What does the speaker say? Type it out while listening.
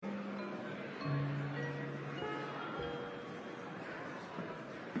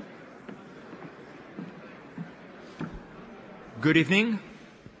Good evening.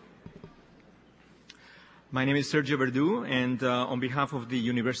 My name is Sergio Verdu, and on behalf of the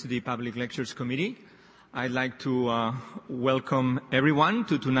University Public Lectures Committee, I'd like to welcome everyone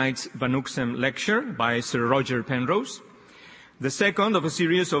to tonight's Van Uxem lecture by Sir Roger Penrose, the second of a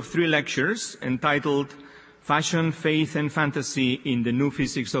series of 3 lectures entitled Fashion, Faith and Fantasy in the New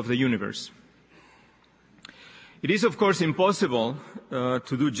Physics of the Universe. It is, of course, impossible to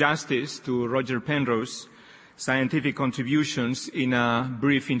do justice to Roger Penrose's scientific contributions in a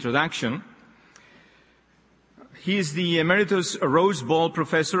brief introduction. He is the Emeritus Rose Bowl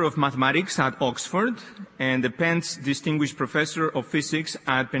Professor of Mathematics at Oxford and the Pence Distinguished Professor of Physics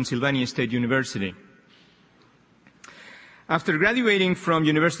at Pennsylvania State University. After graduating from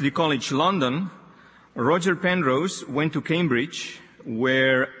University College London, Roger Penrose went to Cambridge,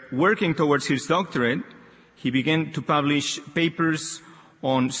 where, working towards his doctorate, he began to publish papers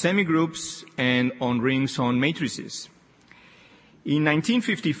on semigroups and on rings on matrices. In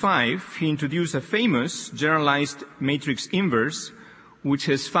 1955, he introduced a famous generalized matrix inverse, which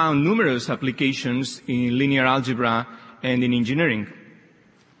has found numerous applications in linear algebra and in engineering.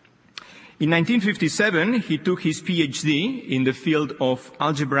 In 1957, he took his PhD in the field of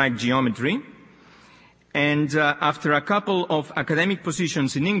algebraic geometry, and after a couple of academic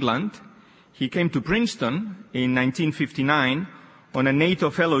positions in England, he came to Princeton in 1959 on a NATO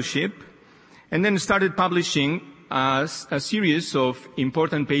fellowship, and then started publishing a series of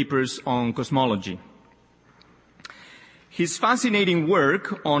important papers on cosmology. His fascinating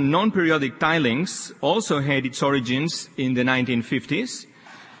work on non-periodic tilings also had its origins in the 1950s,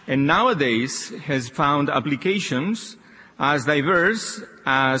 and nowadays has found applications as diverse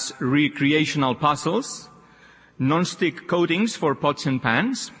as recreational puzzles, non-stick coatings for pots and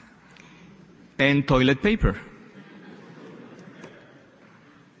pans, and toilet paper.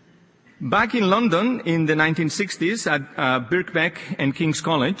 Back in London in the 1960s at Birkbeck and King's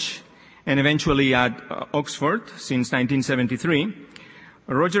College, and eventually at Oxford since 1973,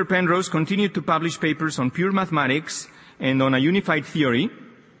 Roger Penrose continued to publish papers on pure mathematics and on a unified theory,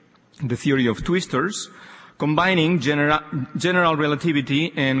 the theory of twistors, combining general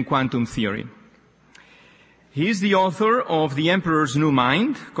relativity and quantum theory. He is the author of The Emperor's New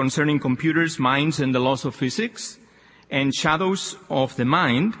Mind, concerning computers, minds, and the laws of physics, and Shadows of the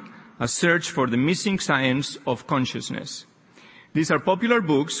Mind, a search for the missing science of consciousness. These are popular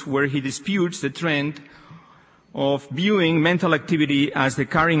books where he disputes the trend of viewing mental activity as the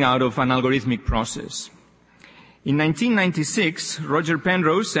carrying out of an algorithmic process. In 1996, Roger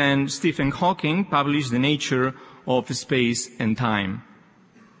Penrose and Stephen Hawking published The Nature of Space and Time.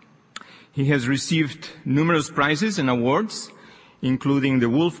 He has received numerous prizes and awards, including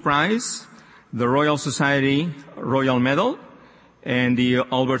the Wolf Prize, the Royal Society Royal Medal, and the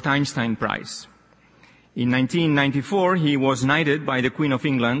Albert Einstein Prize. In 1994, he was knighted by the Queen of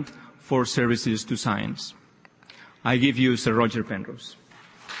England for services to science. I give you Sir Roger Penrose.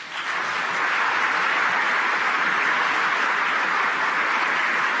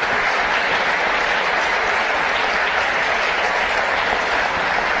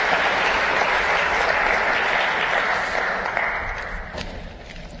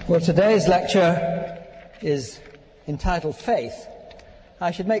 Well, today's lecture is entitled Faith. I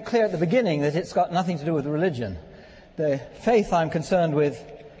should make clear at the beginning that it's got nothing to do with religion. The faith I'm concerned with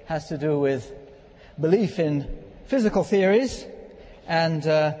has to do with belief in physical theories and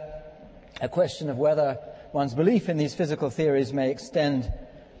a question of whether one's belief in these physical theories may extend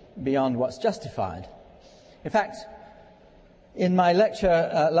beyond what's justified. In fact, in my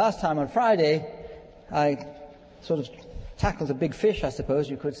lecture last time on Friday, I sort of tackled a big fish, I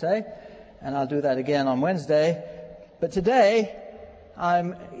suppose you could say, and I'll do that again on Wednesday. But today,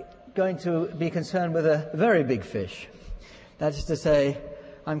 I'm going to be concerned with a very big fish. That is to say,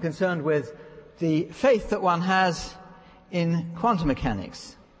 I'm concerned with the faith that one has in quantum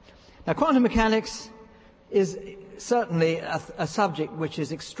mechanics. Now, quantum mechanics is certainly a subject which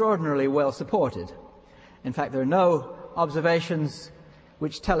is extraordinarily well supported. In fact, there are no observations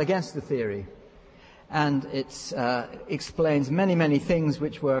which tell against the theory. And it explains many, many things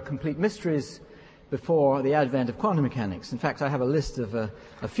which were complete mysteries before the advent of quantum mechanics. In fact, I have a list of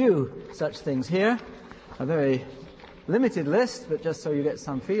a few such things here, a very limited list, but just so you get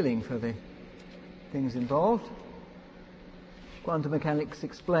some feeling for the things involved. Quantum mechanics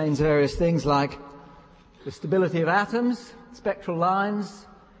explains various things like the stability of atoms, spectral lines,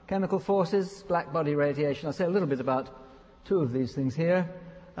 chemical forces, black body radiation. I'll say a little bit about 2 of these things here.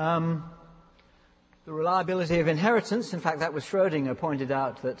 The reliability of inheritance. In fact, that was Schrödinger pointed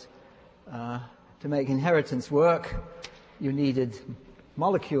out that to make inheritance work, you needed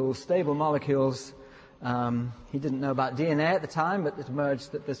molecules, stable molecules, He didn't know about DNA at the time, but it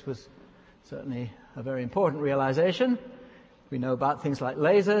emerged that this was certainly a very important realization. We know about things like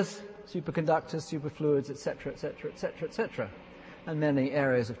lasers, superconductors, superfluids, etc., etc., etc., etc., and many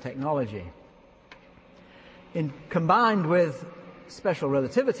areas of technology. Combined with special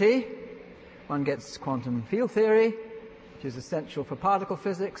relativity, one gets quantum field theory, which is essential for particle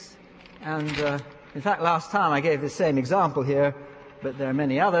physics. And in fact, last time I gave the same example here, but there are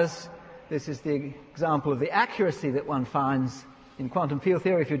many others. This is the example of the accuracy that one finds in quantum field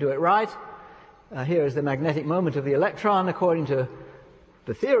theory if you do it right. Here is the magnetic moment of the electron according to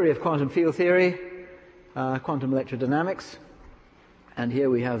the theory of quantum field theory, quantum electrodynamics. And here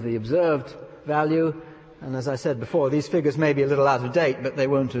we have the observed value. And as I said before, these figures may be a little out of date, but they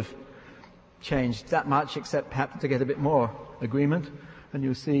won't have changed that much, except perhaps to get a bit more agreement. And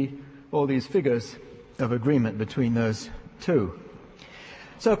you'll see all these figures of agreement between those two.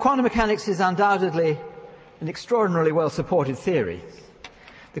 So quantum mechanics is undoubtedly an extraordinarily well-supported theory.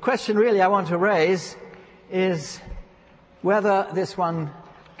 The question really I want to raise is whether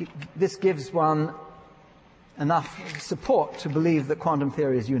this gives one enough support to believe that quantum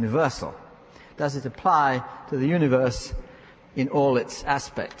theory is universal. Does it apply to the universe in all its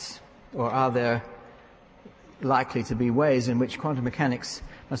aspects? Or are there likely to be ways in which quantum mechanics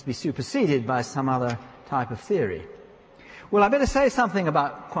must be superseded by some other type of theory? Well, I better say something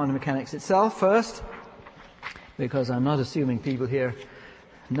about quantum mechanics itself first, because I'm not assuming people here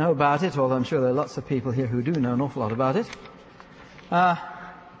know about it, although I'm sure there are lots of people here who do know an awful lot about it.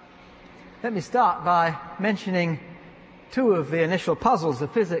 Let me start by mentioning two of the initial puzzles of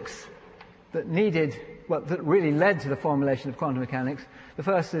physics that really led to the formulation of quantum mechanics. The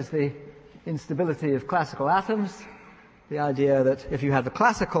first is the instability of classical atoms, the idea that if you have the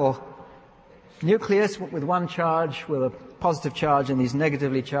classical nucleus with one charge, with a positive charge and these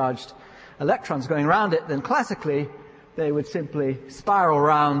negatively charged electrons going around it, then classically they would simply spiral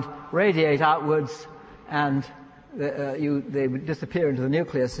around, radiate outwards, and they would disappear into the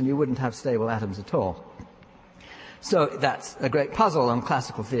nucleus and you wouldn't have stable atoms at all. So that's a great puzzle on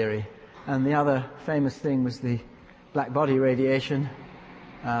classical theory. And the other famous thing was the black body radiation.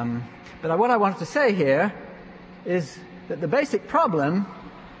 But what I wanted to say here is that the basic problem,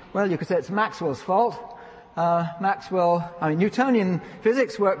 well, you could say it's Maxwell's fault. Newtonian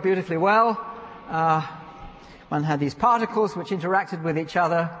physics worked beautifully well. One had these particles which interacted with each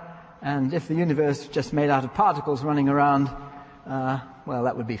other, and if the universe just made out of particles running around,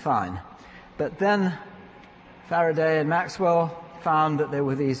 that would be fine. But then Faraday and Maxwell found that there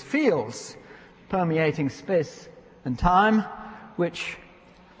were these fields permeating space and time, which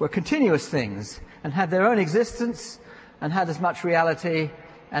were continuous things and had their own existence and had as much reality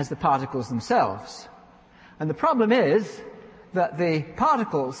as the particles themselves. And the problem is that the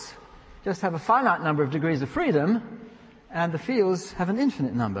particles just have a finite number of degrees of freedom and the fields have an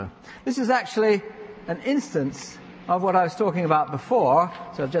infinite number. This is actually an instance of what I was talking about before.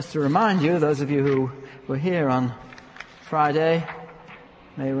 So just to remind you, those of you who were here on Friday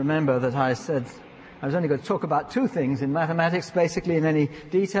may remember that I said I was only going to talk about two things in mathematics, basically in any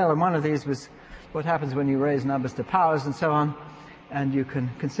detail, and one of these was what happens when you raise numbers to powers and so on, and you can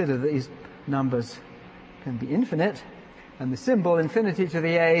consider that these numbers can be infinite, and the symbol infinity to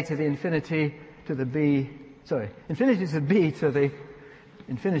the a to the infinity to the b, infinity to the b to the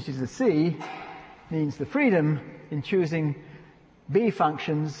infinity to the c means the freedom in choosing b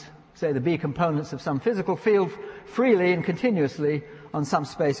functions, say the b components of some physical field, freely and continuously on some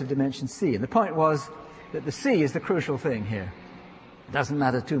space of dimension c. And the point was that the c is the crucial thing here. It doesn't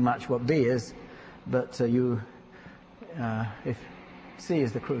matter too much what b is, but if c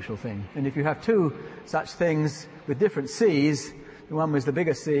is the crucial thing. And if you have two such things with different c's, the one with the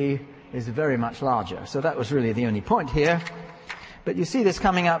bigger c is very much larger. So that was really the only point here. But you see this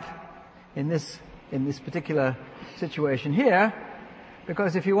coming up in this particular situation here,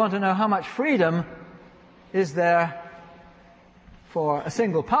 because if you want to know how much freedom is there for a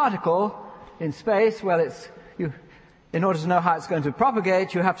single particle in space, in order to know how it's going to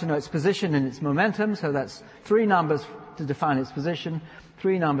propagate, you have to know its position and its momentum. So that's 3 numbers to define its position,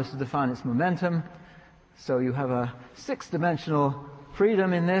 3 numbers to define its momentum. So you have a 6-dimensional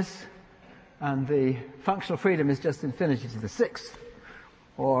freedom in this, and the functional freedom is just infinity to the 6th,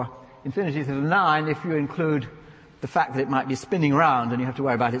 or infinity to the 9 if you include the fact that it might be spinning around and you have to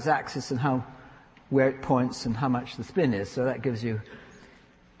worry about its axis and where it points and how much the spin is. So that gives you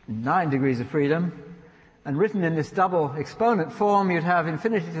 9 degrees of freedom. And written in this double exponent form, you'd have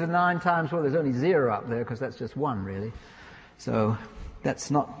infinity to the 9 times, there's only 0 up there because that's just 1 really. So that's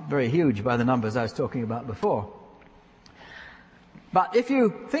not very huge by the numbers I was talking about before. But if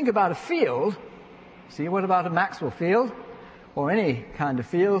you think about a field, See, what about a Maxwell field, or any kind of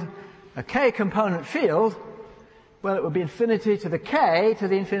field? A k-component field, well, it would be infinity to the k to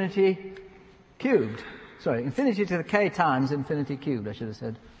the infinity cubed. Sorry, infinity to the k times infinity cubed, I should have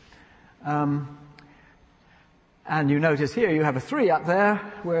said. And you notice here you have a 3 up there,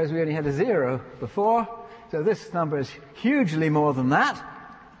 whereas we only had a 0 before. So this number is hugely more than that.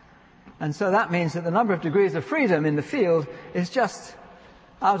 And so that means that the number of degrees of freedom in the field is just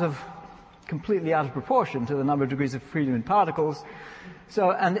completely out of proportion to the number of degrees of freedom in particles.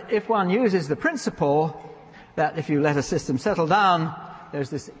 So, and if one uses the principle that if you let a system settle down, there's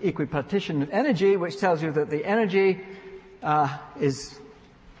this equipartition of energy, which tells you that the energy is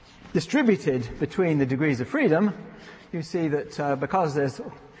distributed between the degrees of freedom, you see that because there's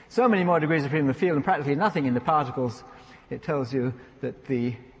so many more degrees of freedom in the field and practically nothing in the particles, it tells you that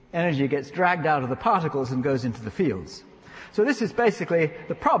the energy gets dragged out of the particles and goes into the fields. So this is basically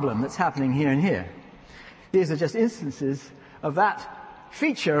the problem that's happening here and here. These are just instances of that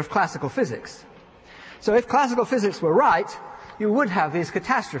feature of classical physics. So if classical physics were right, you would have these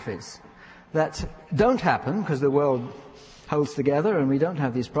catastrophes that don't happen because the world holds together and we don't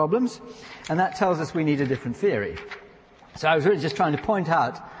have these problems, and that tells us we need a different theory. So I was really just trying to point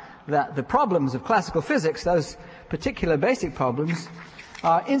out that the problems of classical physics, those particular basic problems,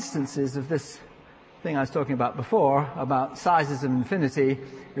 are instances of this thing I was talking about before, about sizes of infinity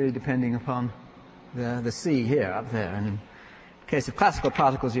really depending upon the C here, up there. And in the case of classical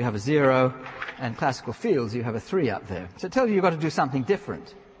particles you have a 0, and classical fields you have a 3 up there. So it tells you you've got to do something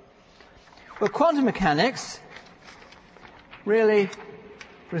different. Well, quantum mechanics really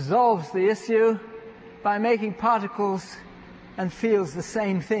resolves the issue by making particles and fields the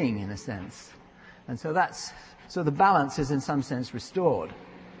same thing, in a sense. And so the balance is in some sense restored.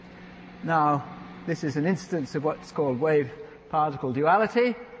 Now, this is an instance of what's called wave-particle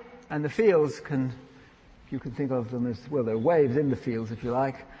duality, and the fields you can think of them as, well, they're waves in the fields, if you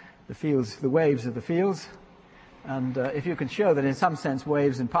like. The waves are the fields. And if you can show that in some sense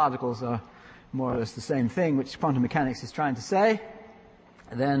waves and particles are more or less the same thing, which quantum mechanics is trying to say,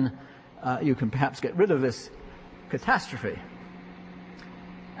 then you can perhaps get rid of this catastrophe.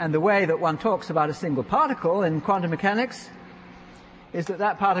 And the way that one talks about a single particle in quantum mechanics is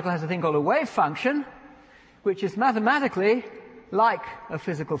that particle has a thing called a wave function, which is mathematically like a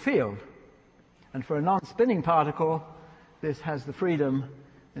physical field. And for a non-spinning particle, this has the freedom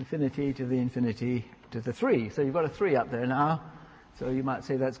infinity to the 3. So you've got a 3 up there now. So you might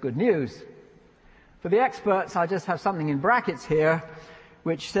say that's good news. For the experts, I just have something in brackets here,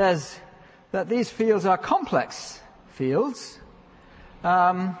 which says that these fields are complex fields.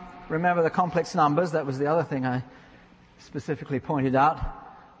 Remember the complex numbers, that was the other thing I specifically pointed out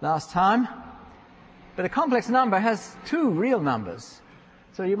last time. But a complex number has 2 real numbers.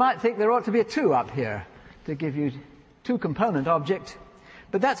 So you might think there ought to be a 2 up here to give you 2-component object.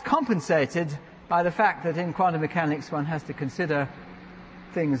 But that's compensated by the fact that in quantum mechanics one has to consider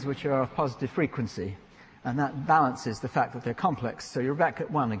things which are of positive frequency. And that balances the fact that they're complex. So you're back at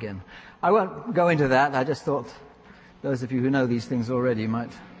 1 again. I won't go into that. I just thought those of you who know these things already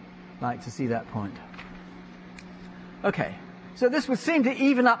might like to see that point. Okay. So this would seem to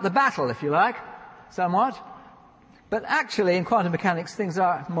even up the battle, if you like, somewhat. But actually, in quantum mechanics, things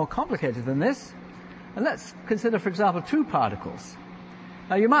are more complicated than this. And let's consider, for example, 2 particles.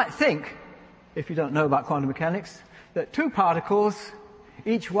 Now, you might think, if you don't know about quantum mechanics, that 2 particles,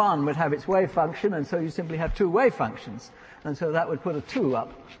 each one would have its wave function, and so you simply have 2 wave functions. And so that would put a 2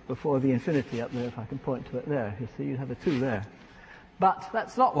 up before the infinity up there, if I can point to it there. You see, you'd have a 2 there. But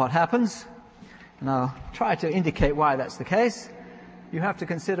that's not what happens. And I'll try to indicate why that's the case. You have to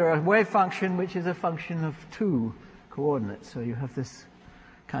consider a wave function which is a function of 2 coordinates. So you have this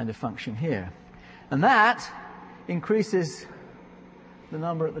kind of function here. And that increases the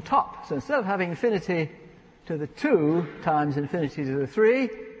number at the top. So instead of having infinity to the 2 times infinity to the 3,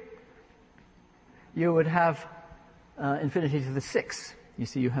 you would have infinity to the 6. You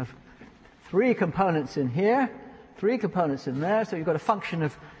see, you have 3 components in here, 3 components in there, so you've got a function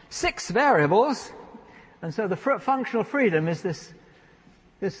of 6 variables, and so the functional freedom is this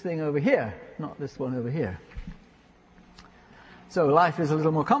thing over here, not this one over here. So life is a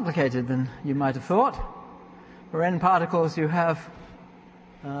little more complicated than you might have thought. For n particles, you have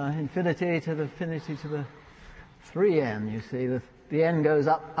infinity to the 3n. You see, the n goes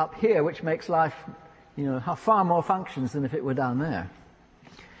up here, which makes life, have far more functions than if it were down there.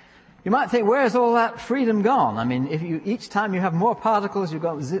 You might think, where's all that freedom gone? I mean, each time you have more particles, you've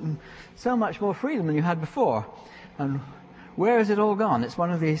got so much more freedom than you had before. And where has it all gone? It's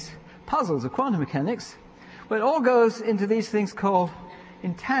one of these puzzles of quantum mechanics. But it all goes into these things called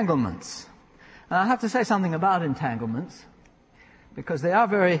entanglements. And I have to say something about entanglements, because they are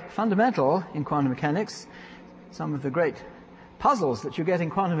very fundamental in quantum mechanics. Some of the great puzzles that you get in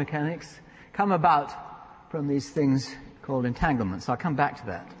quantum mechanics come about from these things called entanglements. I'll come back to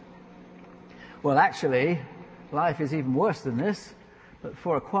that. Well, actually, life is even worse than this. But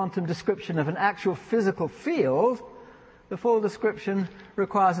for a quantum description of an actual physical field, the full description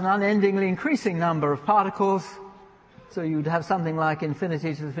requires an unendingly increasing number of particles. So you'd have something like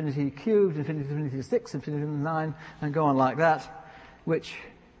infinity to the infinity cubed, infinity to the infinity 6, infinity to the 9, and go on like that, which,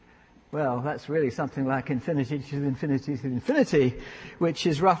 well, that's really something like infinity to the infinity to the infinity, which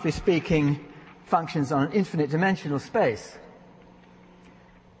is, roughly speaking, functions on an infinite dimensional space.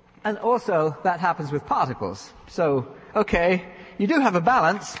 And also, that happens with particles. So, okay, you do have a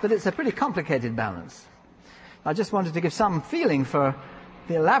balance, but it's a pretty complicated balance. I just wanted to give some feeling for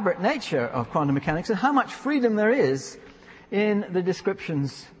the elaborate nature of quantum mechanics and how much freedom there is in the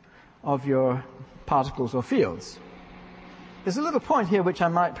descriptions of your particles or fields. There's a little point here which I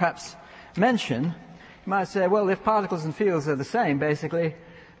might perhaps mention. You might say, well, if particles and fields are the same, basically,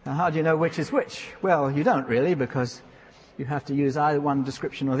 how do you know which is which? Well, you don't really, because you have to use either one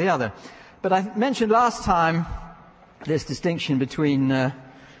description or the other. But I mentioned last time this distinction between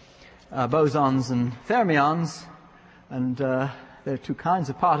bosons and fermions, and there are two kinds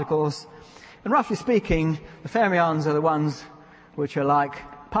of particles. And roughly speaking, the fermions are the ones which are like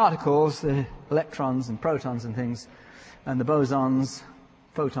particles, the electrons and protons and things, and the bosons,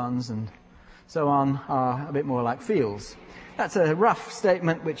 photons and so on, are a bit more like fields. That's a rough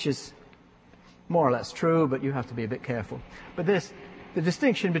statement which is more or less true, but you have to be a bit careful. But the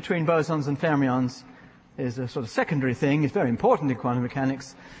distinction between bosons and fermions is a sort of secondary thing. It's very important in quantum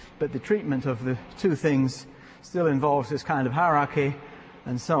mechanics, but the treatment of the two things still involves this kind of hierarchy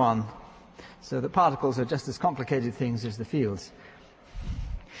and so on. So the particles are just as complicated things as the fields.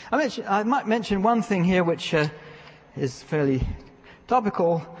 I might mention one thing here which is fairly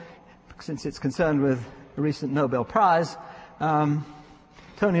topical, since it's concerned with a recent Nobel Prize.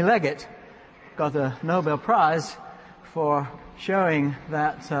 Tony Leggett got a Nobel Prize for showing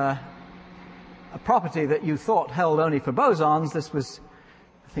that a property that you thought held only for bosons, this was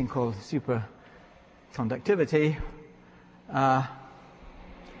a thing called superconductivity.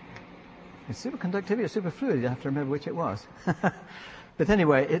 It's superconductivity or superfluidity, I have to remember which it was. But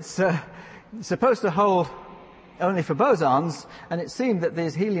anyway, it's supposed to hold only for bosons, and it seemed that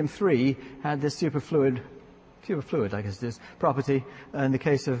this helium-3 had this superfluid, I guess it is, property in the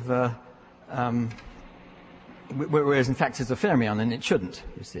case of, whereas in fact it's a fermion, and it shouldn't,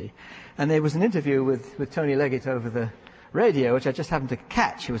 you see. And there was an interview with Tony Leggett over the radio, which I just happened to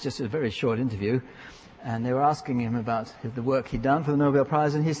catch. It was just a very short interview, and they were asking him about the work he'd done for the Nobel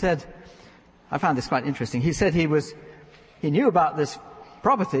Prize, and he said, I found this quite interesting, he said he knew about this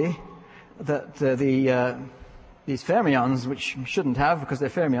property that these fermions, which shouldn't have because they're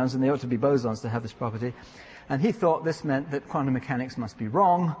fermions and they ought to be bosons to have this property, and he thought this meant that quantum mechanics must be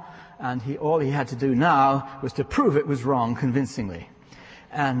wrong, and all he had to do now was to prove it was wrong convincingly.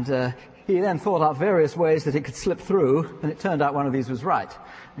 And he then thought out various ways that it could slip through, and it turned out one of these was right,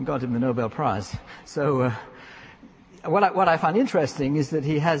 and got him the Nobel Prize. So what I find interesting is that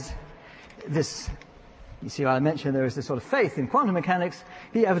he has this, you see, I mentioned there is this sort of faith in quantum mechanics.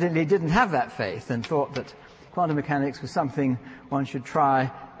 He evidently didn't have that faith and thought that quantum mechanics was something one should try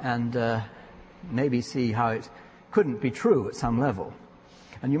and maybe see how it couldn't be true at some level.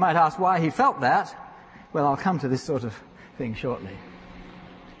 And you might ask why he felt that. Well, I'll come to this sort of thing shortly.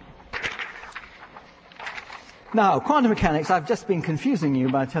 Now, quantum mechanics, I've just been confusing you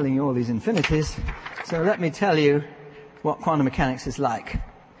by telling you all these infinities. So let me tell you what quantum mechanics is like.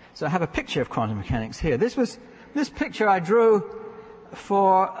 So I have a picture of quantum mechanics here. This picture I drew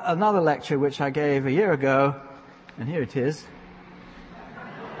for another lecture which I gave a year ago, and here it is.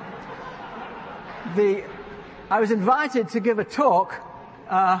 I was invited to give a talk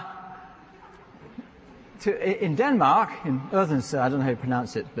in Denmark, in Odense, I don't know how you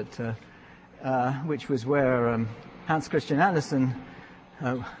pronounce it, but which was where Hans Christian Andersen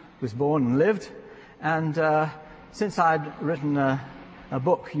was born and lived. And since I'd written a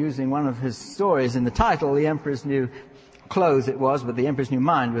book using one of his stories in the title, The Emperor's New Clothes it was, but The Emperor's New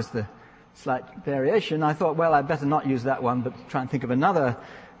Mind was the slight variation, I thought, well, I'd better not use that one, but try and think of another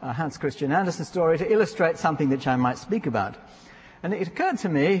Hans Christian Andersen story to illustrate something which I might speak about. And it occurred to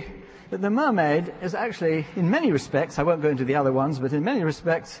me that the mermaid is actually, in many respects, I won't go into the other ones, but in many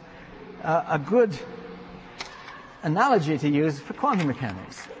respects, a good analogy to use for quantum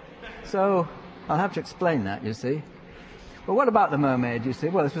mechanics. So I'll have to explain that, you see. Well, what about the mermaid, you see?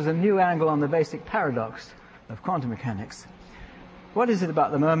 Well, this was a new angle on the basic paradox of quantum mechanics. what is it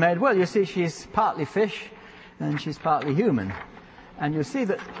about the mermaid? Well, you see she's partly fish and she's partly human. And you see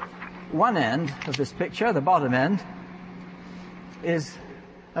that one end of this picture, the bottom end, is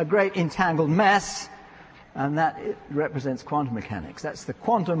a great entangled mess, and that it represents quantum mechanics. That's the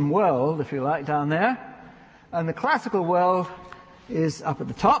quantum world, if you like, down there. And the classical world is up at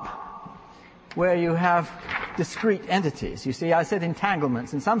the top, where you have discrete entities. You see, I said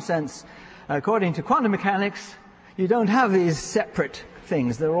entanglements. In some sense, according to quantum mechanics, you don't have these separate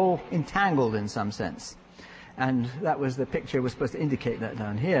things. They're all entangled in some sense. And that was the picture was supposed to indicate that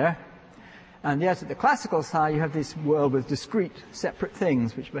down here. And yet at the classical side, you have this world with discrete, separate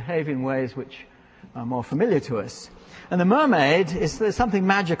things which behave in ways which are more familiar to us. And the mermaid, there's something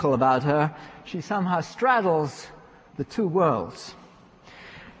magical about her. She somehow straddles the two worlds.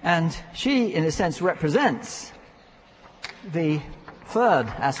 And she, in a sense, represents the third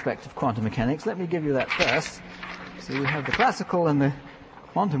aspect of quantum mechanics. Let me give you that first. So we have the classical and the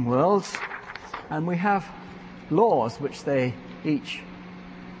quantum worlds, and we have laws which they each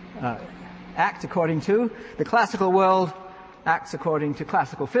act according to. The classical world acts according to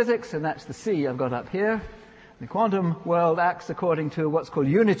classical physics, and that's the C I've got up here. The quantum world acts according to what's called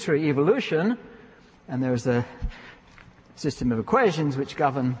unitary evolution, and there's a system of equations which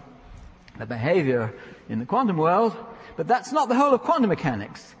govern the behavior in the quantum world. But that's not the whole of quantum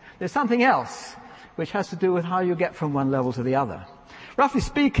mechanics. There's something else which has to do with how you get from one level to the other. Roughly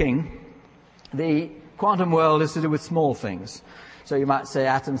speaking, the quantum world is to do with small things. So you might say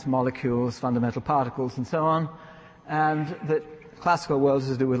atoms, molecules, fundamental particles, and so on. And the classical world is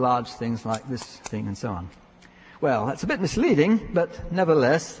to do with large things like this thing and so on. Well, that's a bit misleading, but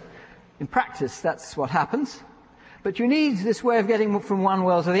nevertheless, in practice, that's what happens. But you need this way of getting from one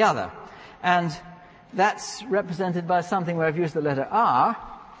world to the other. And that's represented by something where I've used the letter R.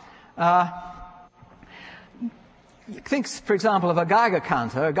 Think, for example, of a Geiger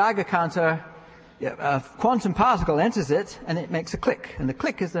counter. A Geiger counter, a quantum particle enters it, and it makes a click. And the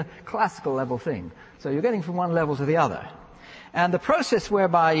click is a classical level thing. So you're getting from one level to the other. And the process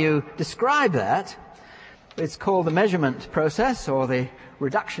whereby you describe that, it's called the measurement process, or the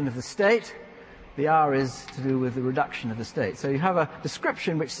reduction of the state. The R is to do with the reduction of the state. So you have a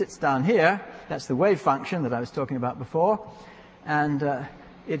description which sits down here. That's the wave function that I was talking about before. And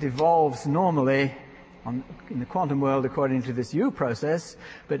it evolves normally in the quantum world according to this U process,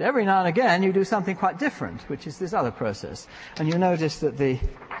 but every now and again you do something quite different, which is this other process. And you notice that the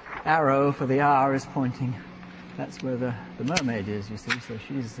arrow for the R is pointing, that's where the mermaid is, you see. So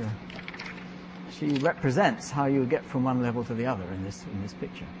she represents how you get from one level to the other in this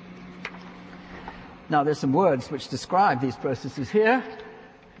picture. Now there's some words which describe these processes here.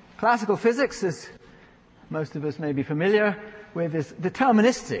 Classical physics, as most of us may be familiar with, is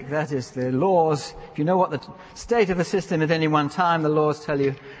deterministic. That is, the laws, if you know what the state of the system at any one time, the laws tell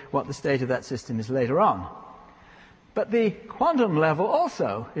you what the state of that system is later on. But the quantum level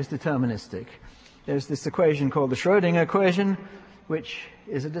also is deterministic. There's this equation called the Schrödinger equation, which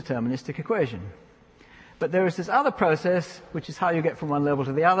is a deterministic equation. But there is this other process, which is how you get from one level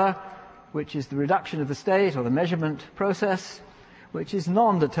to the other, which is the reduction of the state, or the measurement process, which is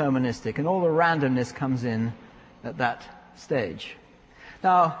non-deterministic, and all the randomness comes in at that stage.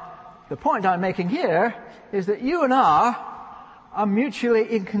 Now, the point I'm making here is that U and R are mutually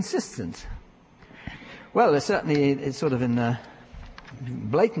inconsistent. Well, it's sort of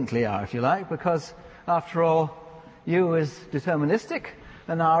blatantly are, if you like, because after all, U is deterministic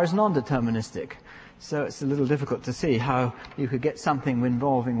and R is non-deterministic. So it's a little difficult to see how you could get something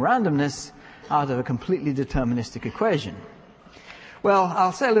involving randomness out of a completely deterministic equation. Well,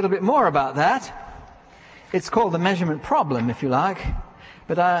 I'll say a little bit more about that. It's called the measurement problem, if you like.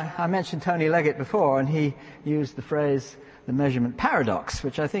 But I mentioned Tony Leggett before, and he used the phrase the measurement paradox,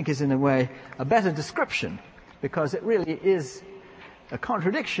 which I think is in a way a better description, because it really is there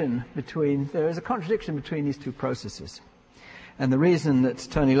is a contradiction between these two processes. And the reason that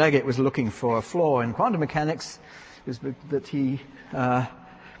Tony Leggett was looking for a flaw in quantum mechanics is that he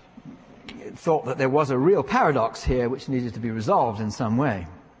thought that there was a real paradox here which needed to be resolved in some way.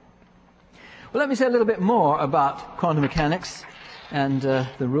 Well, let me say a little bit more about quantum mechanics and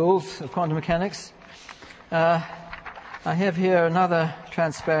the rules of quantum mechanics. I have here another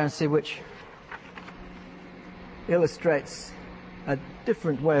transparency which illustrates a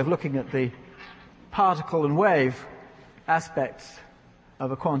different way of looking at the particle and wave aspects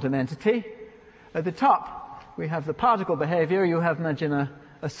of a quantum entity. At the top, we have the particle behavior. You have, imagine,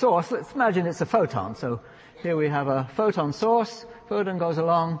 a source. Let's imagine it's a photon. So here we have a photon source. Photon goes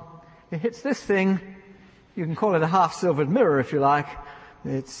along. It hits this thing. You can call it a half-silvered mirror, if you like.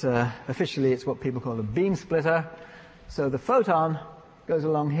 Officially, it's what people call a beam splitter. So the photon goes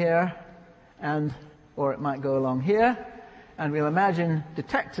along here, or it might go along here, and we'll imagine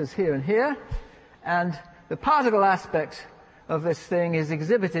detectors here and here, and the particle aspect of this thing is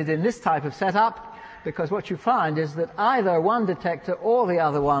exhibited in this type of setup, because what you find is that either one detector or the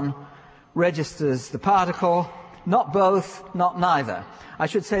other one registers the particle, not both, not neither. I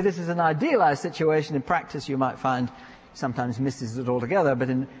should say this is an idealized situation. In practice you might find sometimes misses it altogether, but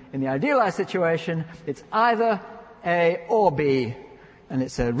in the idealized situation it's either A or B, and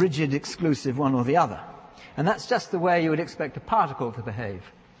it's a rigid exclusive one or the other. And that's just the way you would expect a particle to behave.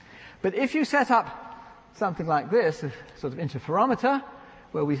 But if you set up something like this, a sort of interferometer,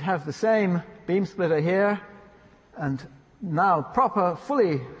 where we have the same beam splitter here, and now proper,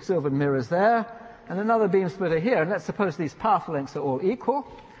 fully silvered mirrors there, and another beam splitter here, and let's suppose these path lengths are all equal,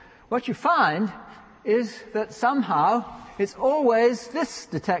 what you find is that somehow it's always this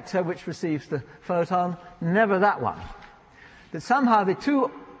detector which receives the photon, never that one. That somehow the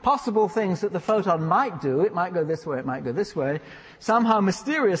two possible things that the photon might do, it might go this way, it might go this way, somehow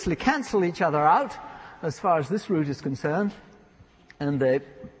mysteriously cancel each other out as far as this route is concerned, and they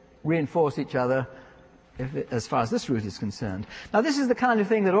reinforce each other as far as this route is concerned. Now this is the kind of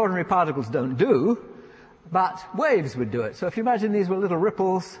thing that ordinary particles don't do, but waves would do it. So if you imagine these were little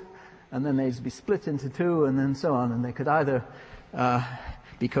ripples, and then they'd be split into two, and then so on, and they could either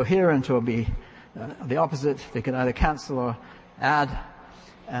be coherent or be the opposite. They could either cancel or add,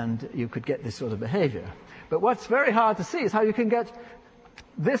 and you could get this sort of behavior. But what's very hard to see is how you can get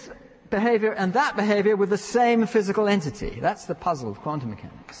this behavior and that behavior with the same physical entity. That's the puzzle of quantum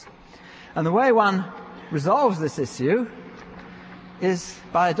mechanics. And the way one resolves this issue is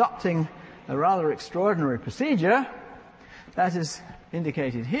by adopting a rather extraordinary procedure that is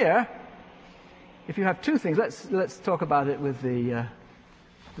indicated here. If you have two things, let's talk about it with the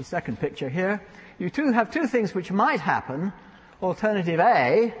second picture here. You have two things which might happen. Alternative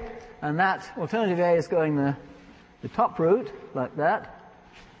A, and that alternative A is going the top route, like that,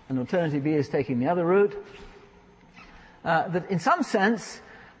 and alternative B is taking the other route. That in some sense,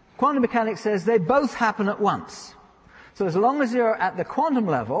 quantum mechanics says they both happen at once. So as long as you're at the quantum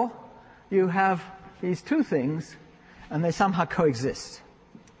level, you have these two things, and they somehow coexist.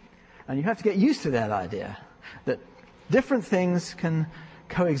 And you have to get used to that idea, that different things can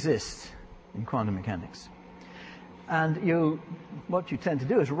coexist in quantum mechanics. And what you tend to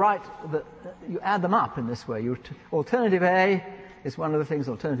do is you add them up in this way. Alternative A is one of the things,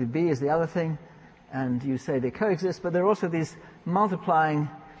 alternative B is the other thing, and you say they coexist, but there are also these multiplying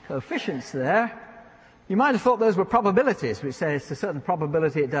coefficients there. You might have thought those were probabilities, which say it's a certain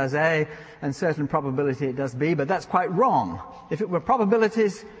probability it does A and certain probability it does B, but that's quite wrong. If it were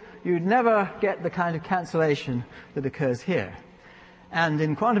probabilities, you'd never get the kind of cancellation that occurs here. And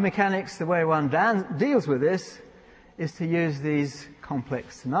in quantum mechanics, the way one deals with this is to use these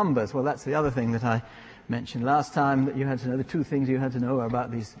complex numbers. Well, that's the other thing that I mentioned last time, that you had to know, the two things you had to know are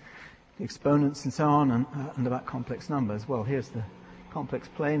about these exponents and so on, and about complex numbers. Well, here's the complex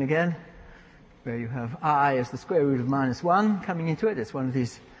plane again, where you have I as the square root of -1 coming into it. It's one of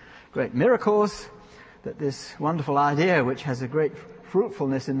these great miracles that this wonderful idea, which has a great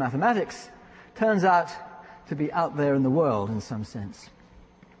fruitfulness in mathematics, turns out to be out there in the world in some sense.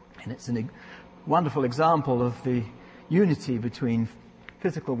 And it's a wonderful example of the unity between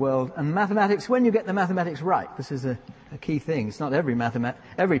physical world and mathematics when you get the mathematics right. This is a key thing. It's not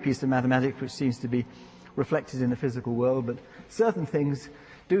every piece of mathematics which seems to be reflected in the physical world, but certain things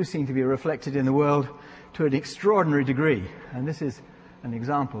do seem to be reflected in the world to an extraordinary degree. And this is an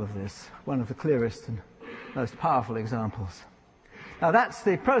example of this, one of the clearest and most powerful examples. Now that's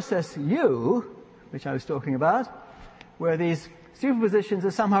the process U, which I was talking about, where these superpositions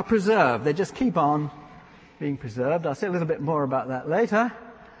are somehow preserved. They just keep on being preserved. I'll say a little bit more about that later.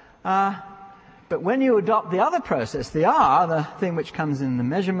 But when you adopt the other process, the R, the thing which comes in the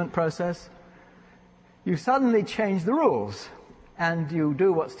measurement process, you suddenly change the rules. And you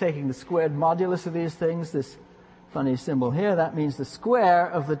do what's taking the squared modulus of these things, this funny symbol here. That means the square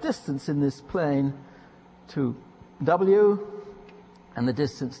of the distance in this plane to W and the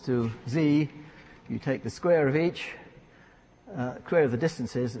distance to Z. You take the square of each, square of the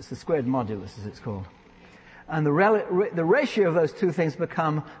distances. It's the squared modulus, as it's called. And the ratio of those two things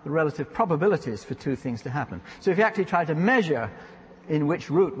become the relative probabilities for two things to happen. So if you actually try to measure in which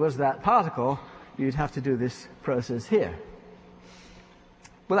route was that particle, you'd have to do this process here.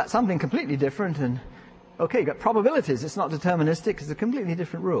 Well, that's something completely different, and okay, you've got probabilities. It's not deterministic. It's a completely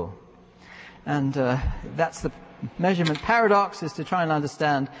different rule. And that's the measurement paradox, is to try and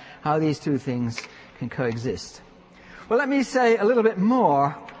understand how these two things can coexist. Well, let me say a little bit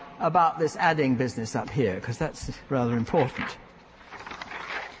more about this adding business up here, because that's rather important.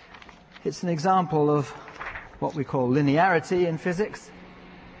 It's an example of what we call linearity in physics.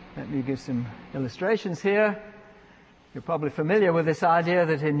 Let me give some illustrations here. You're probably familiar with this idea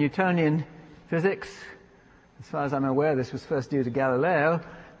that in Newtonian physics, as far as I'm aware, this was first due to Galileo,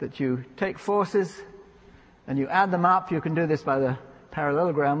 that you take forces and you add them up. You can do this by the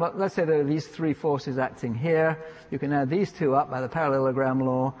parallelogram. Let's say there are these three forces acting here. You can add these two up by the parallelogram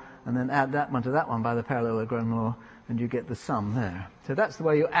law, and then add that one to that one by the parallelogram law, and you get the sum there. So that's the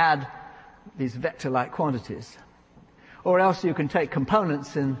way you add these vector-like quantities. Or else you can take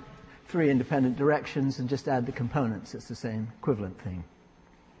components in three independent directions and just add the components. It's the same equivalent thing.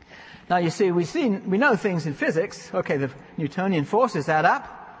 Now you see, we know things in physics. Okay, the Newtonian forces add up,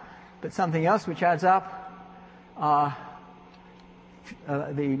 but something else which adds up are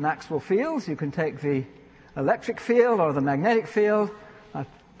the Maxwell fields. You can take the electric field or the magnetic field. I've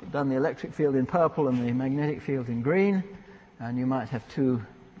done the electric field in purple and the magnetic field in green, and you might have two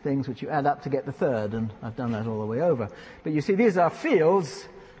things which you add up to get the third, and I've done that all the way over. But you see, these are fields.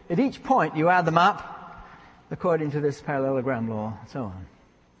 At each point, you add them up according to this parallelogram law, and so on.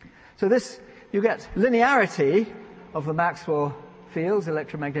 So this, you get linearity of the Maxwell fields,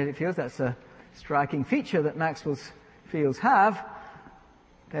 electromagnetic fields. That's a striking feature that Maxwell's fields have.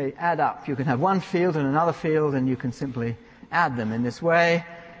 They add up. You can have one field and another field, and you can simply add them in this way,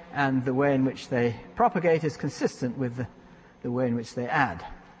 and the way in which they propagate is consistent with the way in which they add.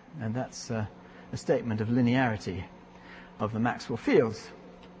 And that's a statement of linearity of the Maxwell fields.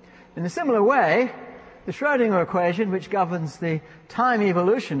 In a similar way, the Schrödinger equation, which governs the time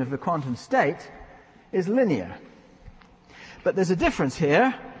evolution of the quantum state, is linear. But there's a difference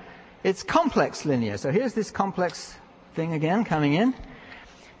here. It's complex linear. So here's this complex thing again coming in.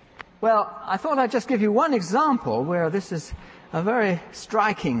 Well, I thought I'd just give you one example where this is a very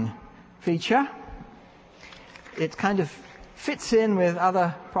striking feature. It kind of fits in with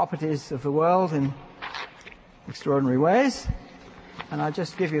other properties of the world in extraordinary ways. And I'll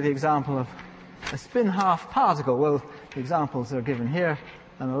just give you the example of a spin-half particle. Well, the examples are given here.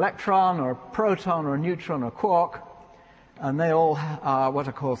 An electron or a proton or a neutron or a quark. And they all are what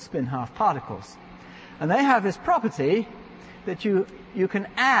are called spin-half particles. And they have this property that you can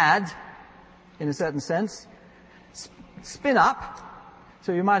add, in a certain sense, spin up.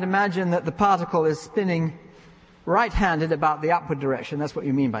 So you might imagine that the particle is spinning right-handed about the upward direction. That's what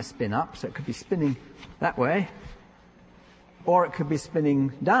you mean by spin up. So it could be spinning that way. Or it could be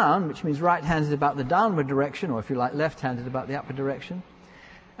spinning down, which means right-handed about the downward direction, or if you like, left-handed about the upward direction.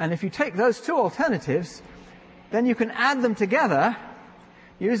 And if you take those two alternatives, then you can add them together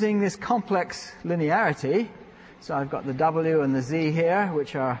using this complex linearity. So I've got the W and the Z here,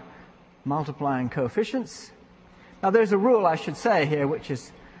 which are multiplying coefficients. Now there's a rule I should say here, which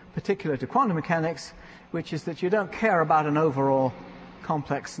is particular to quantum mechanics, which is that you don't care about an overall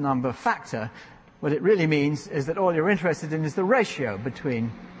complex number factor. What it really means is that all you're interested in is the ratio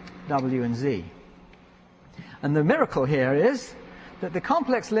between W and Z. And the miracle here is that the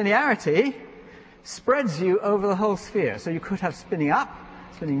complex linearity spreads you over the whole sphere. So you could have spinning up,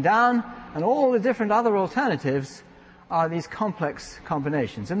 spinning down, and all the different other alternatives are these complex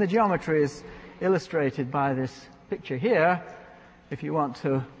combinations. And the geometry is illustrated by this picture here. If you want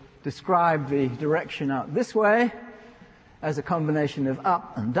to describe the direction out this way as a combination of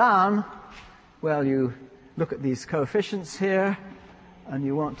up and down, well, you look at these coefficients here, and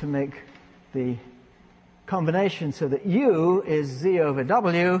you want to make the combination so that U is Z over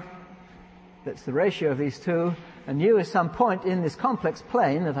W. That's the ratio of these two. And U is some point in this complex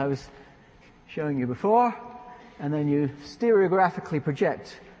plane that I was showing you before. And then you stereographically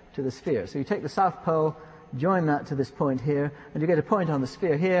project to the sphere. So you take the south pole, join that to this point here, and you get a point on the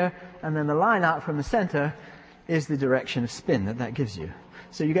sphere here, and then the line out from the center is the direction of spin that gives you.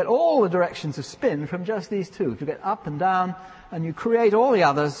 So you get all the directions of spin from just these two. You get up and down, and you create all the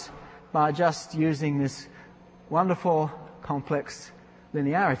others by just using this wonderful complex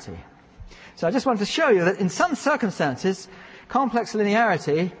linearity. So I just wanted to show you that in some circumstances, complex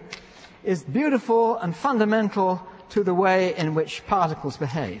linearity is beautiful and fundamental to the way in which particles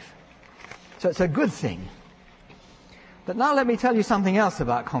behave. So it's a good thing. But now let me tell you something else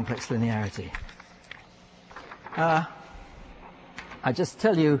about complex linearity. I just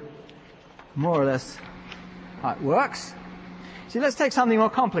tell you more or less how it works. See, let's take something more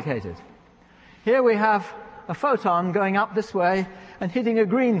complicated. Here we have a photon going up this way and hitting a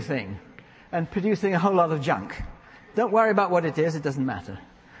green thing and producing a whole lot of junk. Don't worry about what it is, it doesn't matter.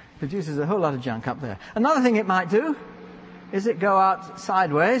 It produces a whole lot of junk up there. Another thing it might do is it go out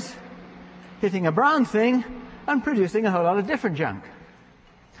sideways, hitting a brown thing and producing a whole lot of different junk.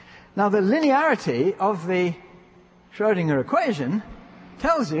 Now, the linearity of the Schrödinger equation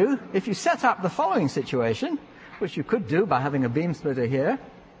tells you, if you set up the following situation, which you could do by having a beam splitter here,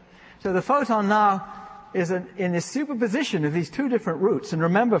 so the photon now is in this superposition of these two different routes. And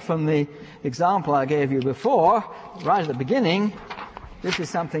remember from the example I gave you before, right at the beginning, this is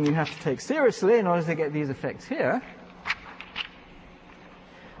something you have to take seriously in order to get these effects here.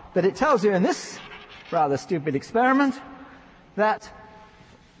 But it tells you in this rather stupid experiment that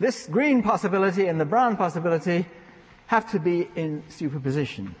this green possibility and the brown possibility have to be in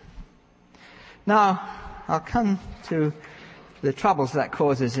superposition. Now, I'll come to the troubles that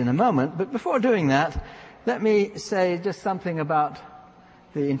causes in a moment, but before doing that, let me say just something about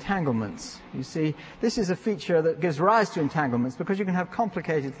the entanglements. You see, this is a feature that gives rise to entanglements because you can have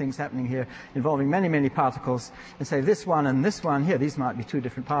complicated things happening here involving many, many particles, and say this one and this one here, these might be two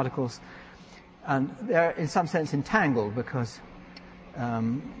different particles, and they're in some sense entangled because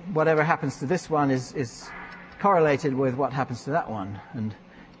whatever happens to this one is correlated with what happens to that one, and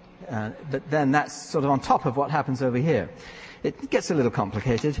but then that's sort of on top of what happens over here. It gets a little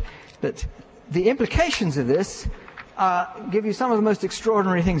complicated, but the implications of this give you some of the most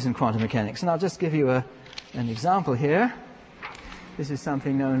extraordinary things in quantum mechanics, and I'll just give you an example here. This is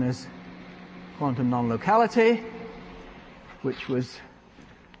something known as quantum non-locality, which was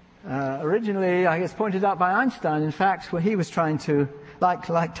originally, I guess, pointed out by Einstein, in fact, where he was trying to,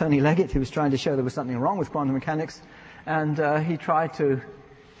 like Tony Leggett, he was trying to show there was something wrong with quantum mechanics, and he tried to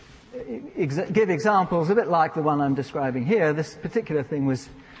give examples a bit like the one I'm describing here. This particular thing was,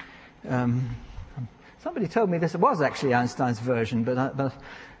 somebody told me this was actually Einstein's version, but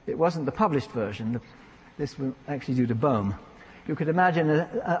it wasn't the published version. This was actually due to Bohm. You could imagine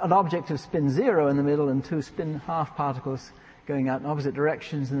an object of spin 0 in the middle and two spin half particles going out in opposite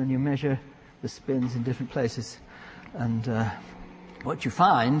directions, and then you measure the spins in different places. And what you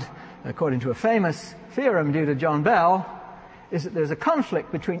find, according to a famous theorem due to John Bell, is that there's a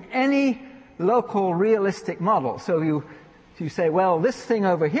conflict between any local realistic model. So you say, well, this thing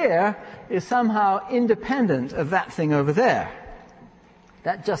over here is somehow independent of that thing over there.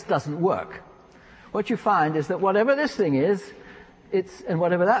 That just doesn't work. What you find is that whatever this thing is, and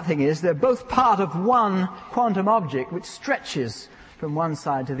whatever that thing is, they're both part of one quantum object which stretches from one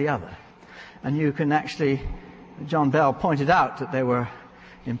side to the other. And you can actually, John Bell pointed out that there were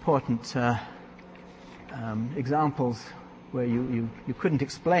important examples where you couldn't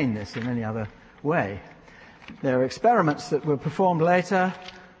explain this in any other way. There are experiments that were performed later,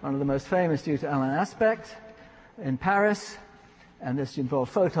 one of the most famous due to Alain Aspect in Paris, and this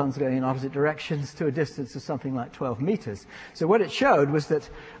involved photons going in opposite directions to a distance of something like 12 meters. So what it showed was that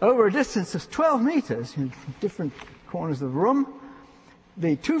over a distance of 12 meters, in different corners of the room,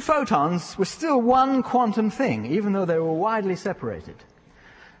 the two photons were still one quantum thing, even though they were widely separated.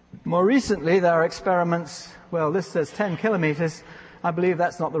 More recently, there are experiments, well, this says 10 kilometers. I believe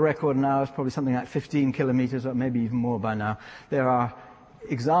that's not the record now. It's probably something like 15 kilometers or maybe even more by now. There are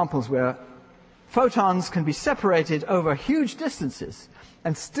examples where photons can be separated over huge distances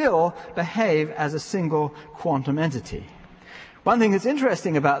and still behave as a single quantum entity. One thing that's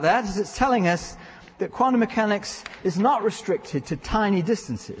interesting about that is it's telling us that quantum mechanics is not restricted to tiny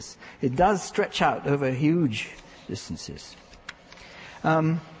distances. It does stretch out over huge distances.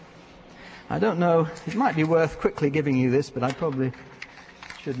 I don't know, it might be worth quickly giving you this, but I probably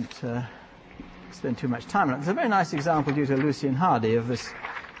shouldn't spend too much time on it. It's a very nice example due to Lucien Hardy of this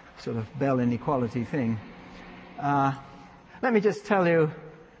sort of Bell inequality thing. Let me just tell you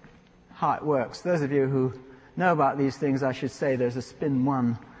how it works. Those of you who know about these things, I should say there's a spin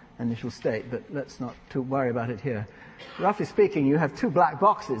 1 initial state, but let's not too worry about it here. Roughly speaking, you have two black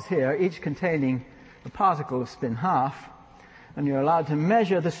boxes here, each containing a particle of spin half, and you're allowed to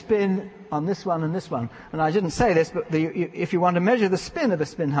measure the spin on this one and this one. And I didn't say this, but if you want to measure the spin of a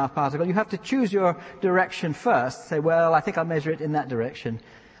spin half particle, you have to choose your direction first. Say, well, I think I'll measure it in that direction.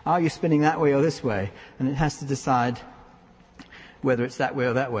 Are you spinning that way or this way? And it has to decide whether it's that way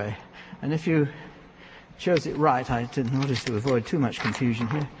or that way. And if you chose it right, in order to avoid too much confusion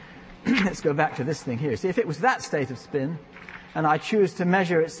here, let's go back to this thing here. See, if it was that state of spin, and I choose to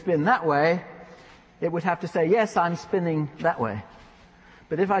measure its spin that way, it would have to say, yes, I'm spinning that way.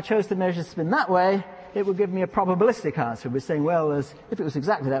 But if I chose to measure spin that way, it would give me a probabilistic answer. It would be saying, well, if it was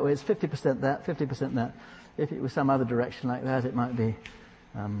exactly that way, it's 50% that, 50% that. If it was some other direction like that, it might be,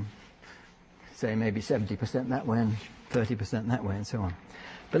 say, maybe 70% that way and 30% that way and so on.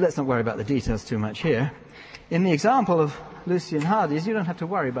 But let's not worry about the details too much here. In the example of Lucien Hardy's, you don't have to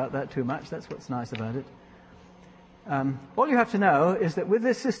worry about that too much. That's what's nice about it. All you have to know is that with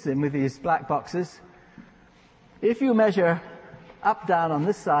this system, with these black boxes, if you measure up, down on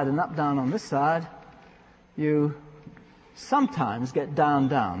this side and up, down on this side, you sometimes get down,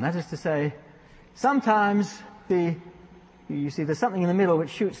 down. That is to say, sometimes you see there's something in the middle which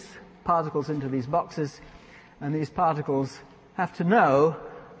shoots particles into these boxes, and these particles have to know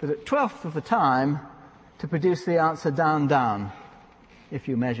that at 1/12 of the time to produce the answer down, down, if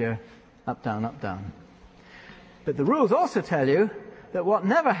you measure up, down, up, down. But the rules also tell you that what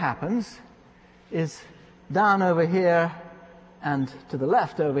never happens is down over here and to the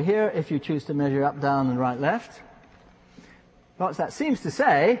left over here if you choose to measure up, down, and right, left. What that seems to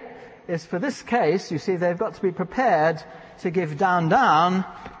say is for this case, you see, they've got to be prepared to give down, down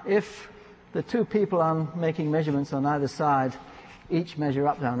if the two people are making measurements on either side each measure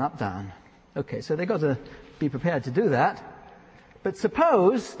up, down, up, down. Okay, so they've got to be prepared to do that. But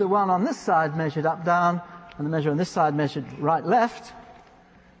suppose the one on this side measured up, down, and the measure on this side measured right, left,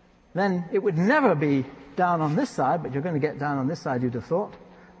 then it would never be down on this side, but you're going to get down on this side, you'd have thought,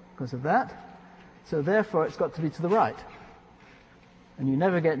 because of that. So therefore, it's got to be to the right. And you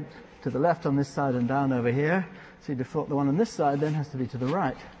never get to the left on this side and down over here, so you'd have thought the one on this side then has to be to the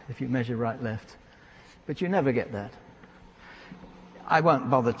right, if you measure right, left. But you never get that. I won't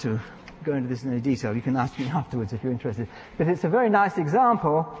bother to go into this in any detail. You can ask me afterwards if you're interested. But it's a very nice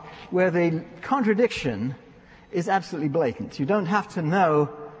example where the contradiction is absolutely blatant. You don't have to know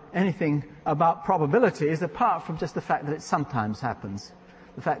anything about probabilities apart from just the fact that it sometimes happens.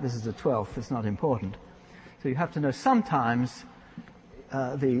 The fact this is a 12th is not important. So you have to know sometimes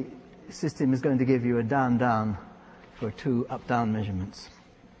the system is going to give you a down-down for two up-down measurements.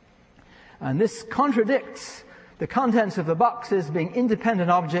 And this contradicts the contents of the boxes being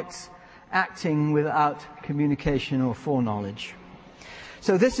independent objects acting without communication or foreknowledge.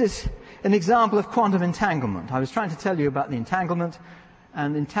 So this is an example of quantum entanglement. I was trying to tell you about the entanglement,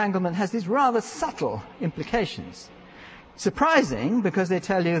 and entanglement has these rather subtle implications. Surprising, because they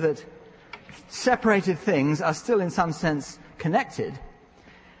tell you that separated things are still in some sense connected,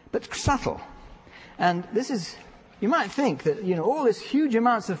 but subtle. And this is, you might think that, all this huge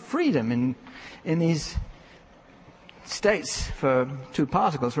amounts of freedom in these states for two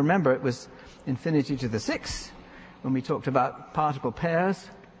particles. Remember, it was infinity to the 6 when we talked about particle pairs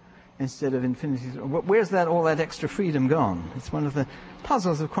instead of infinity. Where's all that extra freedom gone? It's one of the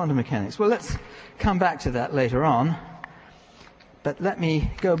puzzles of quantum mechanics. Well, let's come back to that later on. But let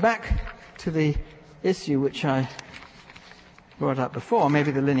me go back to the issue which I brought up before, maybe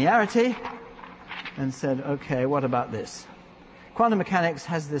the linearity, and said, okay, what about this? Quantum mechanics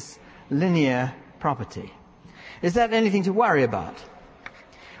has this linear property. Is that anything to worry about?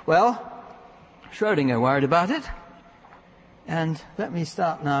 Well, Schrödinger worried about it. And let me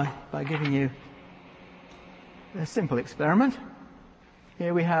start now by giving you a simple experiment.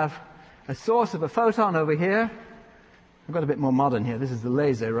 Here we have a source of a photon over here. I've got a bit more modern here. This is the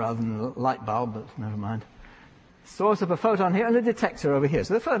laser rather than the light bulb, but never mind. Source of a photon here and a detector over here.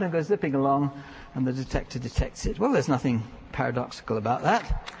 So the photon goes zipping along and the detector detects it. Well, there's nothing paradoxical about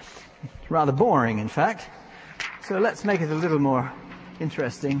that. It's rather boring, in fact. So let's make it a little more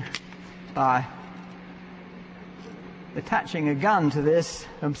interesting by attaching a gun to this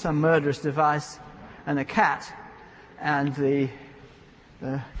from some murderous device and a cat, and the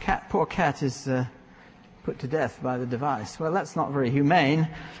poor cat is put to death by the device. Well, that's not very humane.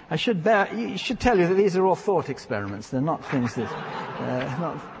 I should tell you that these are all thought experiments. They're not things that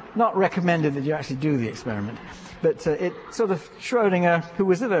not recommended that you actually do the experiment. But it sort of Schrödinger, who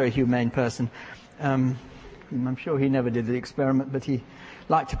was a very humane person. I'm sure he never did the experiment, but he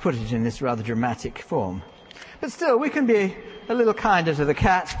liked to put it in this rather dramatic form. But still, we can be a little kinder to the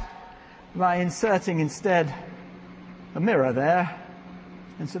cat by inserting instead a mirror there.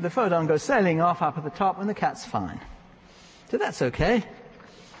 And so the photon goes sailing off up at the top and the cat's fine. So that's okay.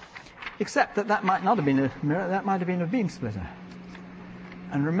 Except that might not have been a mirror, that might have been a beam splitter.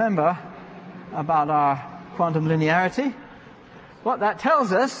 And remember about our quantum linearity. What that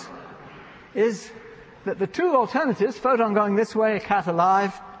tells us is that the two alternatives, photon going this way, cat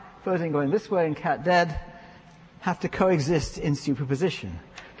alive, photon going this way and cat dead, have to coexist in superposition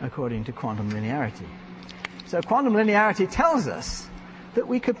according to quantum linearity. So quantum linearity tells us that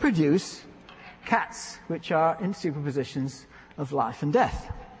we could produce cats which are in superpositions of life and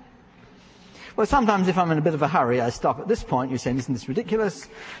death. Well, sometimes if I'm in a bit of a hurry, I stop at this point. You're saying, isn't this ridiculous?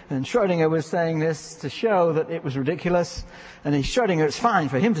 And Schrödinger was saying this to show that it was ridiculous. And Schrödinger, it's fine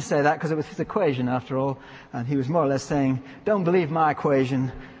for him to say that because it was his equation after all. And he was more or less saying, don't believe my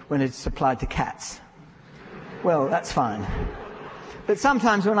equation when it's applied to cats. Well, that's fine. But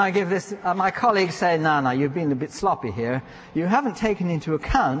sometimes when I give this, my colleagues say, no, you've been a bit sloppy here. You haven't taken into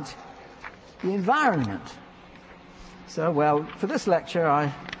account the environment. So, well, for this lecture,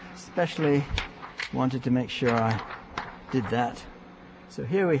 I especially wanted to make sure I did that. So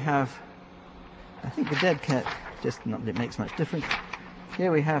here we have, I think the dead cat, just not that it makes much difference.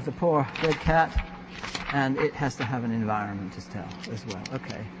 Here we have the poor dead cat, and it has to have an environment as well.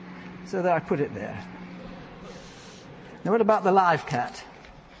 Okay, so there I put it there. Now what about the live cat?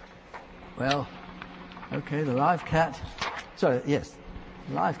 Well, okay, the live cat, the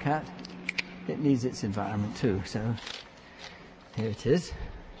live cat, it needs its environment too, so here it is.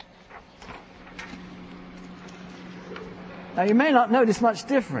 Now you may not notice much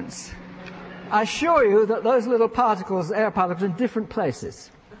difference. I assure you that those little particles, air particles, are in different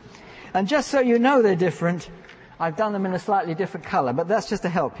places. And just so you know they're different, I've done them in a slightly different color, but that's just to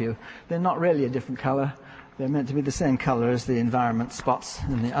help you. They're not really a different color. They're meant to be the same color as the environment spots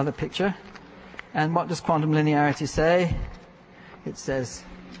in the other picture. And what does quantum linearity say? It says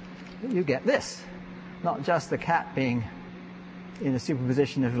you get this. Not just the cat being in a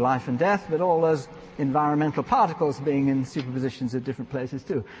superposition of life and death, but all those environmental particles being in superpositions of different places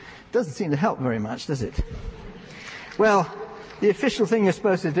too. Doesn't seem to help very much, does it? Well, the official thing you're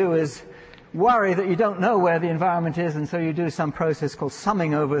supposed to do is worry that you don't know where the environment is, and so you do some process called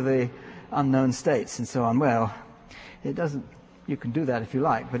summing over the unknown states and so on. Well, it doesn't, you can do that if you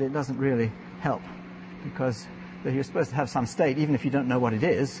like, but it doesn't really help, because you're supposed to have some state, even if you don't know what it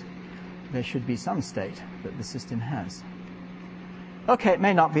is. There should be some state that the system has. Okay, it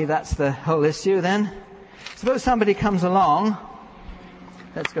may not be that's the whole issue then. Suppose somebody comes along.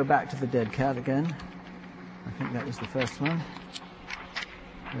 Let's go back to the dead cat again. I think that was the first one.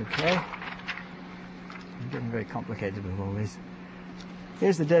 Okay. I'm getting very complicated with all these.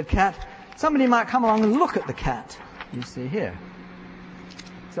 Here's the dead cat. Somebody might come along and look at the cat, you see here.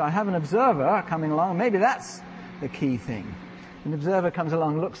 So I have an observer coming along. Maybe that's the key thing. An observer comes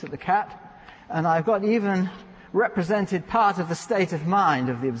along, looks at the cat, and I've got even represented part of the state of mind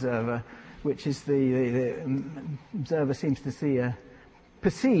of the observer, which is the observer seems to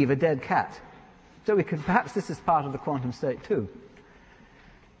perceive a dead cat. So perhaps this is part of the quantum state too.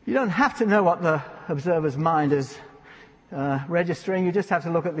 You don't have to know what the observer's mind is registering. You just have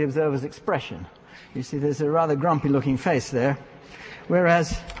to look at the observer's expression. You see, there's a rather grumpy looking face there.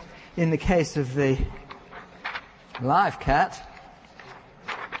 Whereas in the case of the live cat,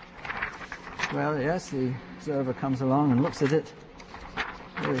 well, yes, the observer comes along and looks at it.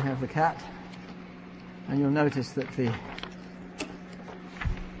 Here we have the cat. And you'll notice that the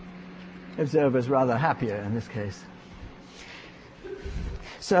observer is rather happier in this case.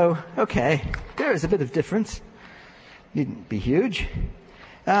 So, okay, there is a bit of difference. Needn't be huge.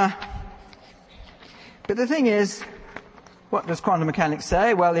 But the thing is, what does quantum mechanics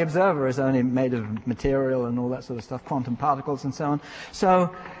say? Well, the observer is only made of material and all that sort of stuff, quantum particles and so on.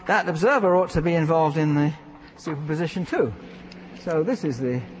 So that observer ought to be involved in the superposition too. So this is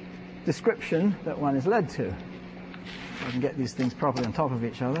the description that one is led to. I can get these things properly on top of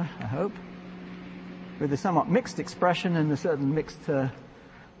each other, I hope, with a somewhat mixed expression and a certain mixed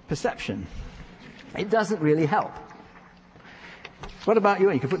perception. It doesn't really help. What about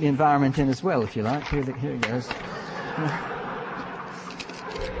you? You could put the environment in as well if you like. Here it goes.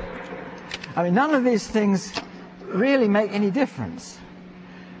 I mean, none of these things really make any difference.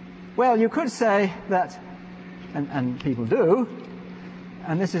 Well, you could say that, and people do,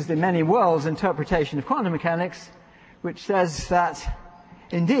 and this is the many worlds interpretation of quantum mechanics, which says that,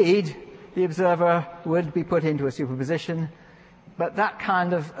 indeed, the observer would be put into a superposition, but that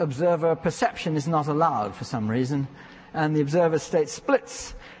kind of observer perception is not allowed for some reason, and the observer state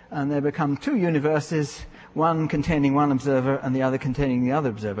splits, and there become two universes, one containing one observer and the other containing the other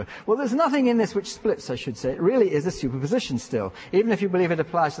observer. Well, there's nothing in this which splits, I should say. It really is a superposition still, even if you believe it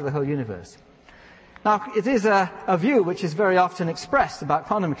applies to the whole universe. Now, it is a view which is very often expressed about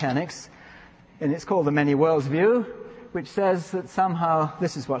quantum mechanics, and it's called the many worlds view, which says that somehow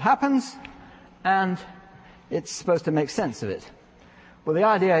this is what happens, and it's supposed to make sense of it. Well, the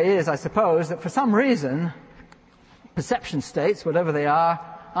idea is, I suppose, that for some reason, perception states, whatever they are,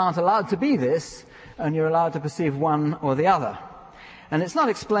 aren't allowed to be this, and you're allowed to perceive one or the other. And it's not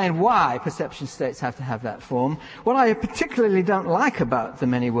explained why perception states have to have that form. What I particularly don't like about the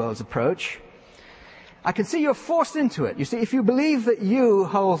many worlds approach, I can see you're forced into it. You see, if you believe that U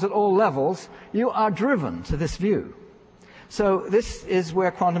holds at all levels, you are driven to this view. So this is where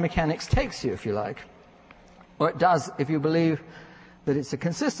quantum mechanics takes you, if you like. Or it does if you believe that it's a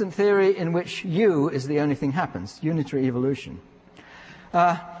consistent theory in which U is the only thing happens, unitary evolution.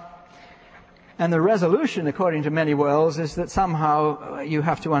 And the resolution, according to many worlds, is that somehow you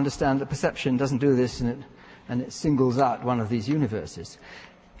have to understand that perception doesn't do this and it singles out one of these universes.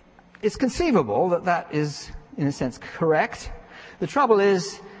 It's conceivable that that is in a sense, correct. The trouble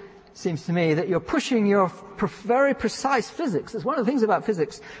is, seems to me, that you're pushing your very precise physics. That's one of the things about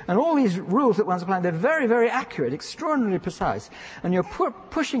physics. And all these rules that one's applying, they're very, very accurate, extraordinarily precise. And you're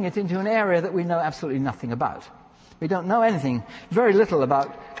pushing it into an area that we know absolutely nothing about. We don't know anything, very little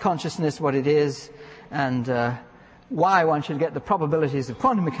about consciousness, what it is, and why one should get the probabilities of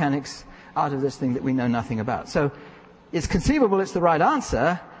quantum mechanics out of this thing that we know nothing about. So it's conceivable it's the right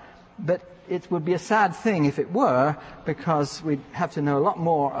answer, but it would be a sad thing if it were, because we'd have to know a lot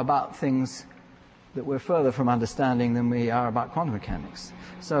more about things that we're further from understanding than we are about quantum mechanics.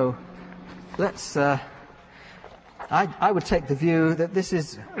 So let's, I would take the view that this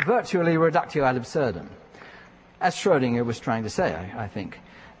is virtually reductio ad absurdum. As Schrödinger was trying to say, I think,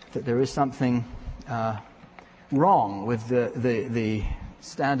 that there is something wrong with the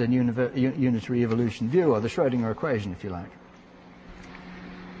standard unitary evolution view, or the Schrödinger equation, if you like.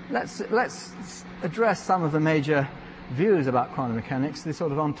 Let's address some of the major views about quantum mechanics, the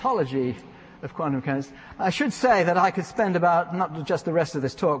sort of ontology of quantum mechanics. I should say that I could spend about, not just the rest of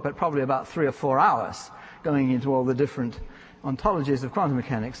this talk, but probably about 3 or 4 hours going into all the different ontologies of quantum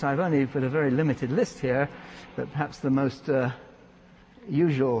mechanics. I've only put a very limited list here, but perhaps the most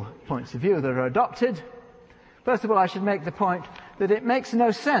usual points of view that are adopted. First of all, I should make the point that it makes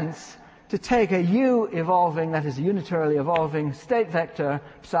no sense to take a U-evolving, that is a unitarily evolving state vector,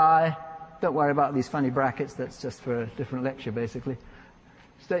 psi, don't worry about these funny brackets, that's just for a different lecture basically,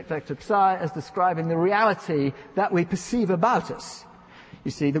 state vector psi as describing the reality that we perceive about us.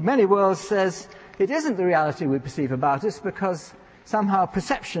 You see, the many worlds says it isn't the reality we perceive about us because somehow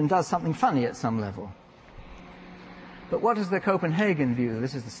perception does something funny at some level. But what is the Copenhagen view?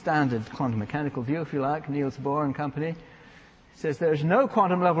 This is the standard quantum mechanical view, if you like, Niels Bohr and company. Says there is no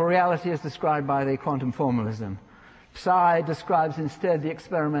quantum level reality as described by the quantum formalism. Psi describes instead the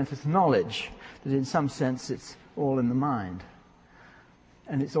experimental's knowledge, that in some sense it's all in the mind.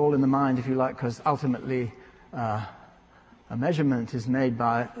 And it's all in the mind, if you like, because ultimately a measurement is made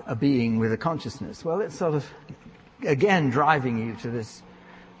by a being with a consciousness. Well, it's sort of, again, driving you to this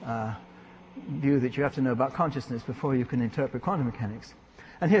view that you have to know about consciousness before you can interpret quantum mechanics.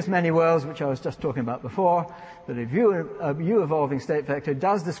 And here's many worlds, which I was just talking about before, that a U-evolving state vector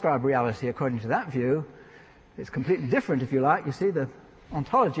does describe reality according to that view. It's completely different, if you like. You see, the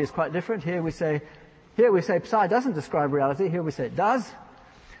ontology is quite different. Here we say psi doesn't describe reality. Here we say it does.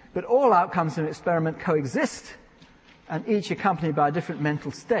 But all outcomes of an experiment coexist, and each accompanied by a different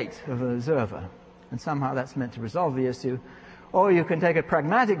mental state of an observer. And somehow that's meant to resolve the issue. Or you can take a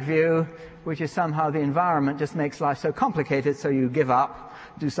pragmatic view, which is somehow the environment just makes life so complicated, so you give up,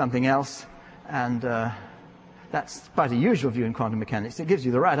 do something else, and that's quite a usual view in quantum mechanics. It gives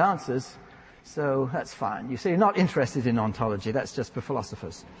you the right answers, so that's fine. You see, you're not interested in ontology. That's just for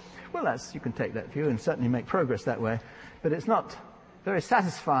philosophers. Well, you can take that view and certainly make progress that way, but it's not very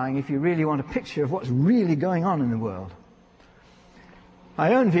satisfying if you really want a picture of what's really going on in the world.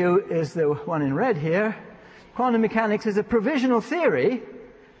 My own view is the one in red here. Quantum mechanics is a provisional theory,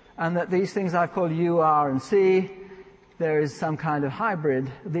 and that these things I've called U, R, and C, there is some kind of hybrid.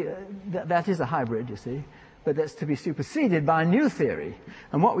 That is a hybrid, you see, but that's to be superseded by a new theory.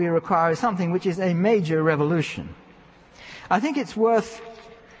 And what we require is something which is a major revolution. I think it's worth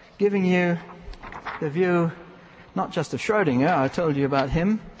giving you the view, not just of Schrödinger, I told you about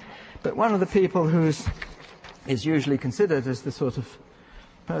him, but one of the people who is usually considered as the sort of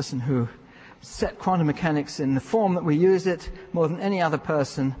person who set quantum mechanics in the form that we use it more than any other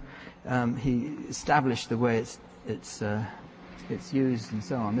person. He established the way it's used and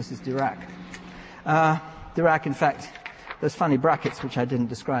so on. This is Dirac. Dirac, in fact, those funny brackets which I didn't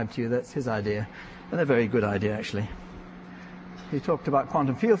describe to you, that's his idea. And they're a very good idea, actually. He talked about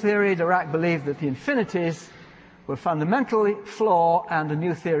quantum field theory. Dirac believed that the infinities were fundamentally flawed and a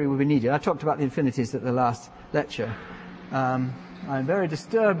new theory would be needed. I talked about the infinities at the last lecture. I'm very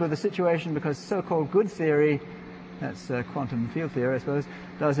disturbed with the situation because so-called good theory, that's quantum field theory, I suppose,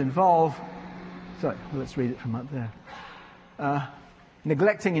 does involve, let's read it from up there,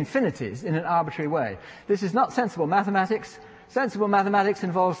 neglecting infinities in an arbitrary way. This is not sensible mathematics. Sensible mathematics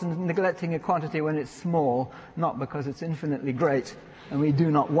involves neglecting a quantity when it's small, not because it's infinitely great and we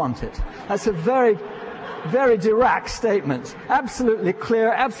do not want it. That's a very, very Dirac statement. Absolutely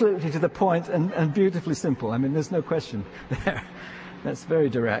clear, absolutely to the point, and beautifully simple. I mean, there's no question there. That's very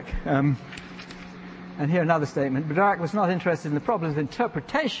Dirac. And here another statement. Dirac was not interested in the problems of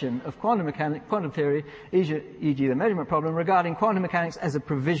interpretation of quantum theory, e.g. the measurement problem, regarding quantum mechanics as a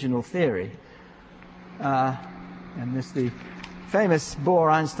provisional theory. And this the famous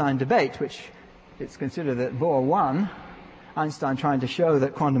Bohr-Einstein debate, which it's considered that Bohr won, Einstein trying to show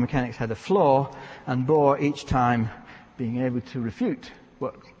that quantum mechanics had a flaw, and Bohr each time being able to refute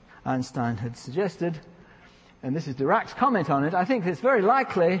what Einstein had suggested. And this is Dirac's comment on it. I think it's very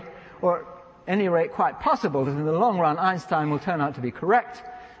likely, or at any rate quite possible, that in the long run Einstein will turn out to be correct,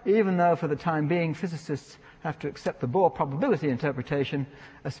 even though for the time being physicists have to accept the Bohr probability interpretation,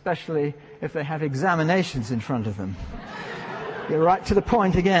 especially if they have examinations in front of them. You're right to the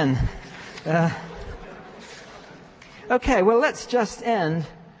point again. Okay, well, let's just end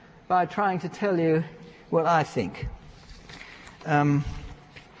by trying to tell you what I think.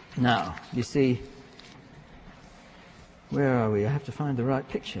 Now, you see, where are we? I have to find the right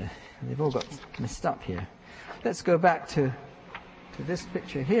picture. They've all got messed up here. Let's go back to this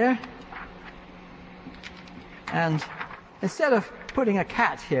picture here. And instead of putting a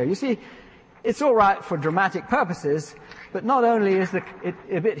cat here, you see, it's all right for dramatic purposes, but not only is it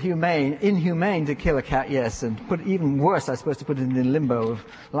a bit inhumane to kill a cat, yes, and even worse, I suppose, to put it in the limbo of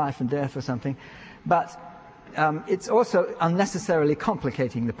life and death or something, but it's also unnecessarily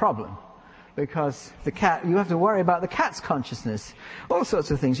complicating the problem, because the cat, you have to worry about the cat's consciousness, all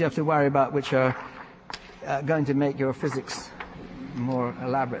sorts of things you have to worry about which are going to make your physics more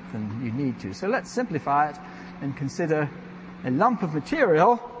elaborate than you need to. So let's simplify it and consider a lump of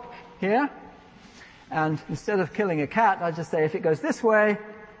material here. And instead of killing a cat, I just say if it goes this way,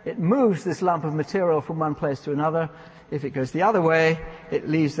 it moves this lump of material from one place to another. If it goes the other way, it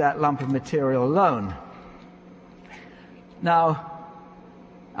leaves that lump of material alone. Now,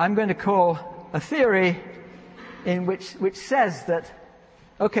 I'm going to call a theory in which says that,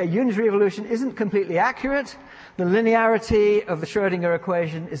 okay, unitary evolution isn't completely accurate. The linearity of the Schrödinger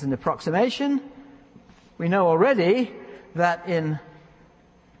equation is an approximation. We know already that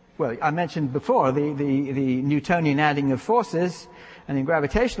I mentioned before the Newtonian adding of forces, and in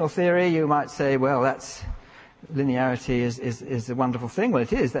gravitational theory you might say, well, that's linearity is a wonderful thing. Well,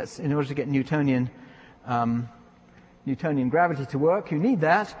 it is. That's in order to get Newtonian gravity to work, you need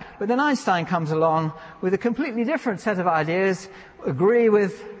that. But then Einstein comes along with a completely different set of ideas. They agree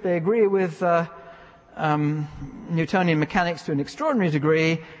with Newtonian mechanics to an extraordinary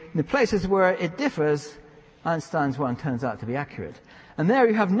degree. In the places where it differs, Einstein's one turns out to be accurate. And there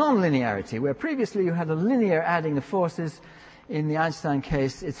you have nonlinearity, where previously you had a linear adding of forces. In the Einstein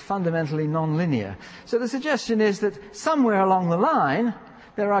case, it's fundamentally nonlinear. So the suggestion is that somewhere along the line,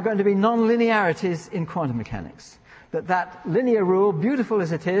 there are going to be nonlinearities in quantum mechanics. That linear rule, beautiful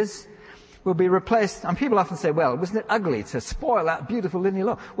as it is, will be replaced. And people often say, well, wasn't it ugly to spoil that beautiful linear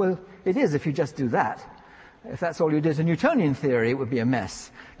law? Well, it is if you just do that. If that's all you did to Newtonian theory, it would be a mess.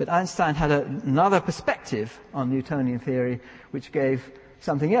 But Einstein had another perspective on Newtonian theory, which gave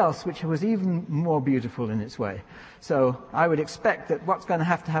something else which was even more beautiful in its way. So I would expect that what's going to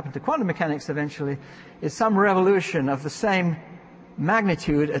happen to quantum mechanics eventually is some revolution of the same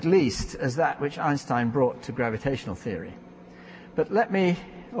magnitude, at least, as that which Einstein brought to gravitational theory. But let me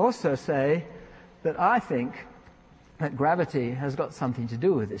also say that I think that gravity has got something to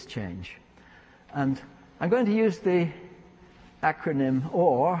do with this change. And I'm going to use the acronym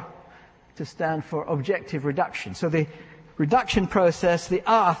OR to stand for objective reduction. So the reduction process, the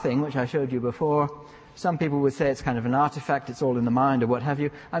R thing, which I showed you before, some people would say it's kind of an artifact, it's all in the mind or what have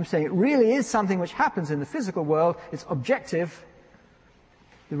you. I'm saying it really is something which happens in the physical world. It's objective.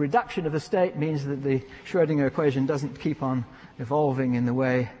 The reduction of the state means that the Schrödinger equation doesn't keep on evolving in the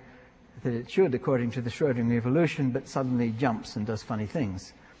way that it should according to the Schrödinger evolution, but suddenly jumps and does funny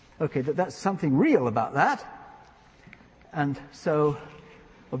things. Okay, that's something real about that. And so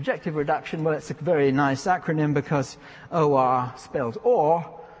objective reduction, well, it's a very nice acronym because OR spells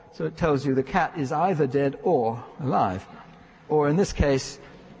OR, so it tells you the cat is either dead or alive. Or in this case,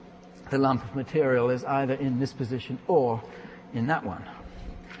 the lump of material is either in this position or in that one.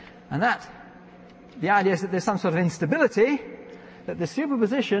 And the idea is that there's some sort of instability, that the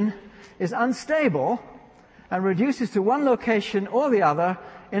superposition is unstable and reduces to one location or the other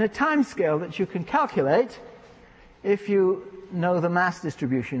in a time scale that you can calculate if you know the mass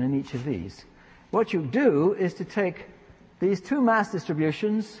distribution in each of these. What you do is to take these two mass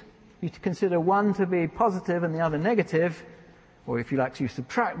distributions, you consider one to be positive and the other negative, or if you like to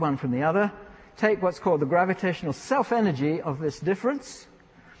subtract one from the other, take what's called the gravitational self-energy of this difference.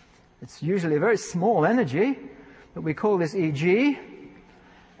 It's usually a very small energy, but we call this Eg,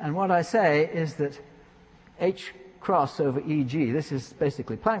 and what I say is that H cross over Eg, this is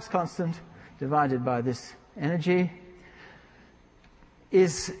basically Planck's constant divided by this energy,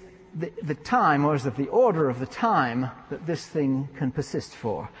 is the time, or is of the order of the time that this thing can persist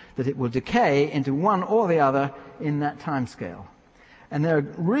for, that it will decay into one or the other in that time scale. And there are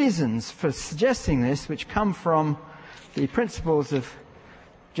reasons for suggesting this which come from the principles of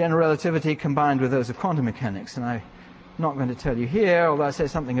general relativity combined with those of quantum mechanics. And I'm not going to tell you here, although I say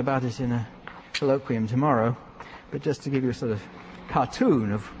something about it in a colloquium tomorrow, but just to give you a sort of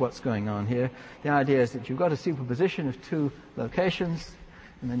cartoon of what's going on here. The idea is that you've got a superposition of two locations,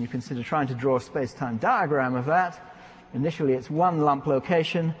 and then you consider trying to draw a space-time diagram of that. Initially it's one lump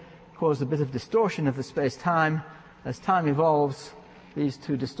location, causes a bit of distortion of the space-time. As time evolves, these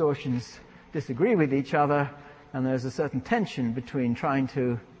two distortions disagree with each other, and there's a certain tension between trying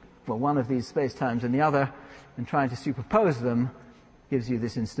to, well, one of these space-times and the other, and trying to superpose them gives you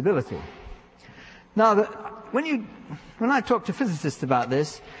this instability. Now, when I talk to physicists about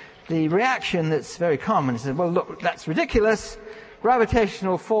this, the reaction that's very common is, well, look, that's ridiculous.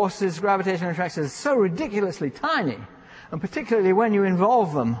 Gravitational forces, gravitational interactions are so ridiculously tiny, and particularly when you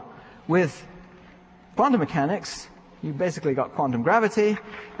involve them with quantum mechanics, you've basically got quantum gravity,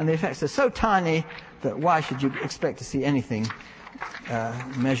 and the effects are so tiny that why should you expect to see anything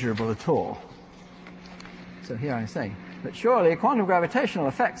measurable at all? So here I'm saying that surely quantum gravitational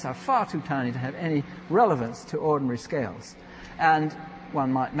effects are far too tiny to have any relevance to ordinary scales. And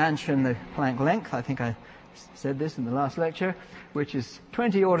one might mention the Planck length, I think I said this in the last lecture, which is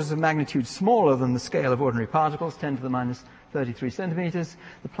 20 orders of magnitude smaller than the scale of ordinary particles, 10 to the minus 33 centimeters.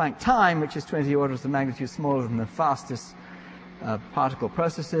 The Planck time, which is 20 orders of magnitude smaller than the fastest particle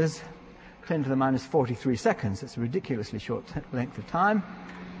processes, 10 to the minus 43 seconds. It's a ridiculously short length of time.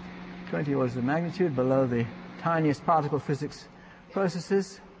 20 orders of magnitude below the tiniest particle physics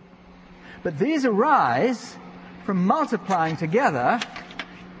processes. But these arise from multiplying together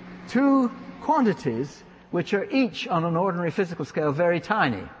two quantities which are each on an ordinary physical scale very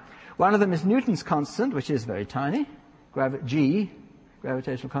tiny. One of them is Newton's constant, which is very tiny, G,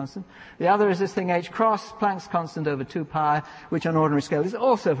 gravitational constant. The other is this thing h cross, Planck's constant over 2 pi, which on ordinary scale is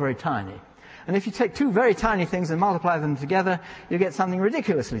also very tiny. And if you take two very tiny things and multiply them together, you get something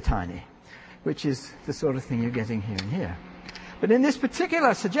ridiculously tiny, which is the sort of thing you're getting here and here. But in this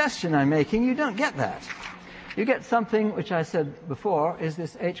particular suggestion I'm making, you don't get that. You get something which I said before is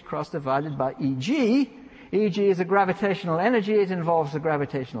this h cross divided by Eg. Eg is a gravitational energy. It involves a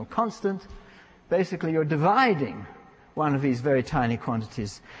gravitational constant. Basically, you're dividing one of these very tiny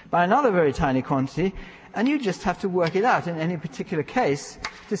quantities by another very tiny quantity, and you just have to work it out in any particular case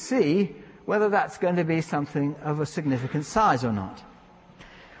to see whether that's going to be something of a significant size or not.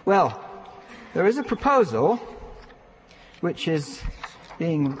 Well, there is a proposal which is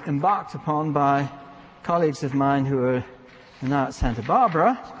being embarked upon by colleagues of mine who are now at Santa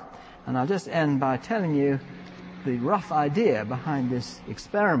Barbara, and I'll just end by telling you the rough idea behind this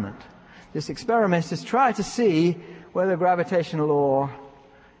experiment. This experiment is to try to see whether gravitational law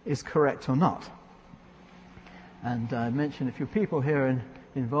is correct or not. And I mentioned a few people here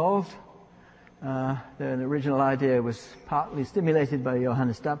involved. The original idea was partly stimulated by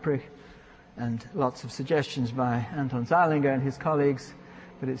Johannes Dapprich and lots of suggestions by Anton Zeilinger and his colleagues.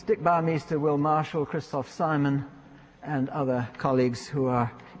 But it's Dick Baumeister, Will Marshall, Christoph Simon, and other colleagues who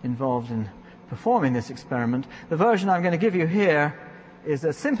are involved in performing this experiment. The version I'm going to give you here is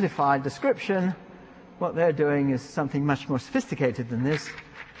a simplified description. What they're doing is something much more sophisticated than this,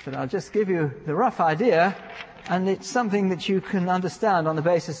 but I'll just give you the rough idea, and it's something that you can understand on the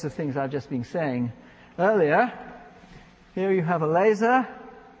basis of things I've just been saying earlier. Here you have a laser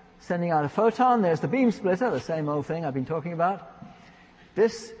sending out a photon. There's the beam splitter, the same old thing I've been talking about.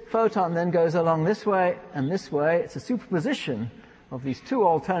 This photon then goes along this way and this way. It's a superposition of these two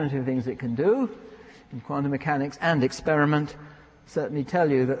alternative things it can do in quantum mechanics and experiment. Certainly tell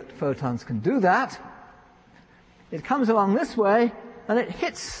you that photons can do that. It comes along this way and it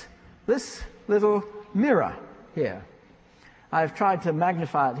hits this little mirror here. I've tried to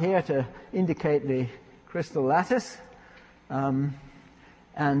magnify it here to indicate the crystal lattice.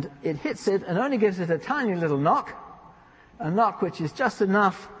 And it hits it and only gives it a tiny little knock, a knock which is just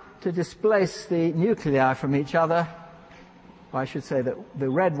enough to displace the nuclei from each other. Or I should say that the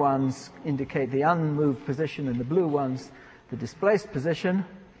red ones indicate the unmoved position and the blue ones the displaced position.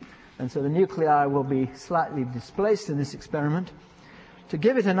 And so the nuclei will be slightly displaced in this experiment. To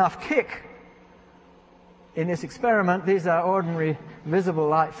give it enough kick in this experiment, these are ordinary visible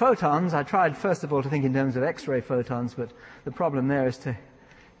light photons. I tried first of all to think in terms of X-ray photons, but the problem there is to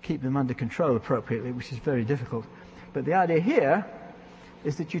keep them under control appropriately, which is very difficult. But the idea here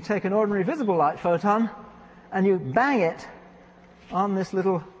is that you take an ordinary visible light photon and you bang it on this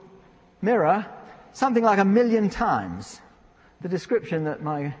little mirror something like 1,000,000 times. The description that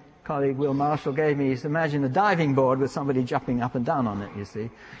my colleague Will Marshall gave me is, imagine a diving board with somebody jumping up and down on it, you see.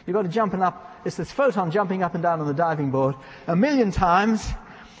 You've got to jumping up, it's this photon jumping up and down on the diving board 1,000,000 times,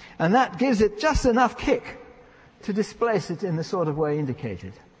 and that gives it just enough kick to displace it in the sort of way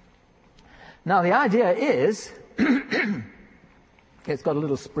indicated. Now the idea is, it's got a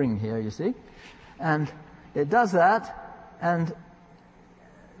little spring here, you see, and it does that, and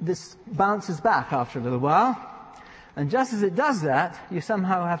this bounces back after a little while, and just as it does that, you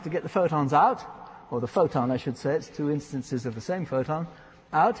somehow have to get the photons out, or the photon I should say, it's two instances of the same photon,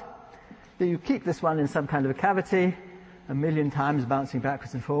 out. So you keep this one in some kind of a cavity, a million times bouncing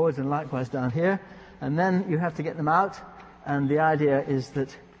backwards and forwards, and likewise down here, and then you have to get them out, and the idea is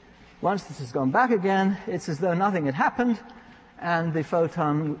that once this has gone back again, it's as though nothing had happened, and the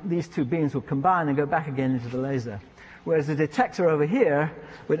photon, these two beams will combine and go back again into the laser. Whereas the detector over here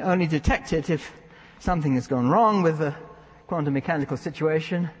would only detect it if something has gone wrong with the quantum mechanical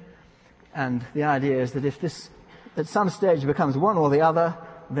situation, and the idea is that if this at some stage becomes one or the other,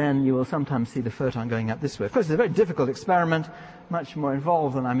 then you will sometimes see the photon going up this way. Of course, it's a very difficult experiment, much more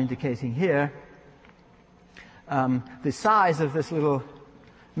involved than I'm indicating here. The size of this little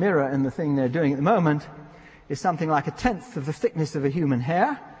mirror in the thing they're doing at the moment is something like 1/10 of the thickness of a human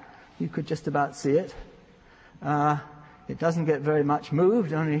hair. You could just about see it. It doesn't get very much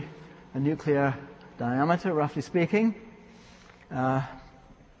moved, only a nuclear diameter, roughly speaking.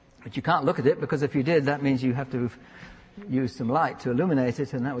 But you can't look at it, because if you did, that means you have to use some light to illuminate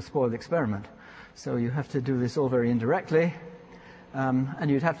it, and that would spoil the experiment. So you have to do this all very indirectly. And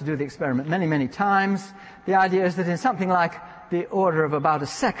you'd have to do the experiment many, many times. The idea is that in something like the order of about a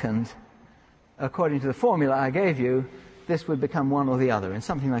second, according to the formula I gave you, this would become one or the other in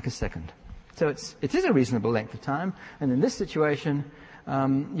something like a second. So it is a reasonable length of time, and in this situation,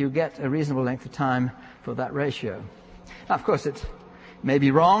 you get a reasonable length of time for that ratio. Now, of course, it may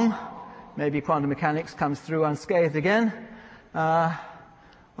be wrong. Maybe quantum mechanics comes through unscathed again.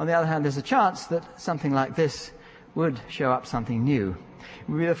 On the other hand, there's a chance that something like this would show up something new.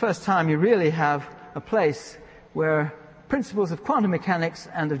 It would be the first time you really have a place where principles of quantum mechanics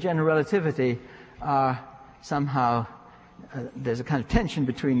and of general relativity are somehow, there's a kind of tension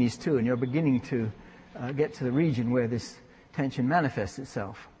between these two, and you're beginning to get to the region where this tension manifests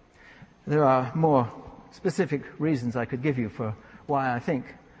itself. There are more specific reasons I could give you for why I think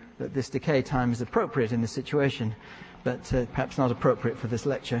that this decay time is appropriate in this situation, but perhaps not appropriate for this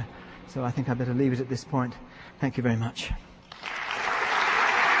lecture. So I think I'd better leave it at this point. Thank you very much.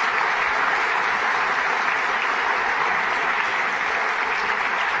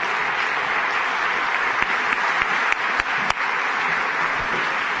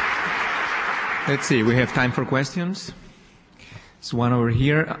 Let's see, we have time for questions. There's one over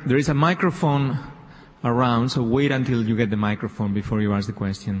here. There is a microphone around, so wait until you get the microphone before you ask the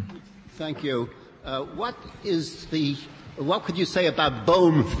question. Thank you. What could you say about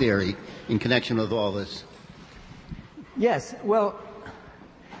Bohm theory in connection with all this? Yes, well,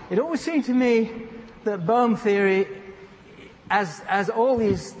 it always seemed to me that Bohm theory, as all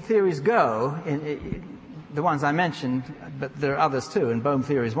these theories go, the ones I mentioned, but there are others too, and Bohm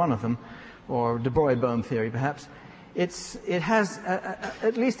theory is one of them, or de Broglie-Bohm theory perhaps, it has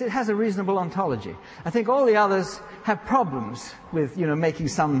a reasonable ontology. I think all the others have problems with, making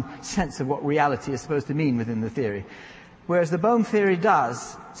some sense of what reality is supposed to mean within the theory, whereas the Bohm theory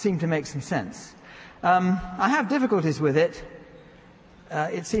does seem to make some sense. I have difficulties with it.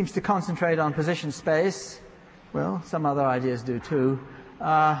 It seems to concentrate on position space. Well, some other ideas do too.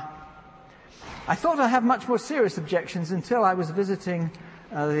 I thought I had much more serious objections until I was visiting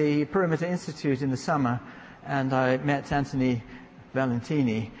the Perimeter Institute in the summer, and I met Anthony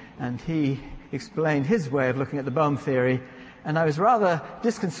Valentini, and he explained his way of looking at the Bohm theory, and I was rather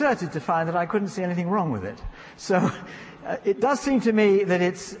disconcerted to find that I couldn't see anything wrong with it. So it does seem to me that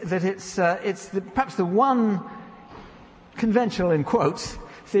it's perhaps the one conventional, in quotes,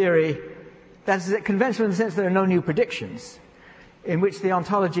 theory that is conventional in the sense there are no new predictions, in which the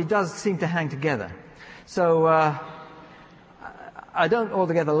ontology does seem to hang together. So I don't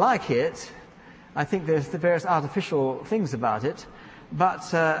altogether like it. I think there's the various artificial things about it,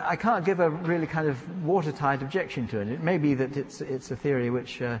 but I can't give a really kind of watertight objection to it. It may be that it's a theory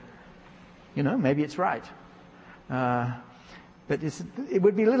which, maybe it's right. But it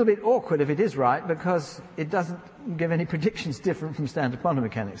would be a little bit awkward if it is right, because it doesn't give any predictions different from standard quantum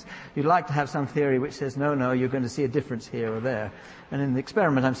mechanics. You'd like to have some theory which says, no, you're going to see a difference here or there. And in the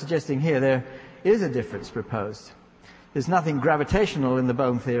experiment I'm suggesting here, there is a difference proposed. There's nothing gravitational in the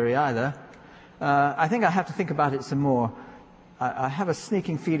Bohm theory either. I think I have to think about it some more. I have a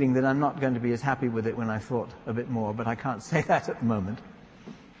sneaking feeling that I'm not going to be as happy with it when I thought a bit more, but I can't say that at the moment.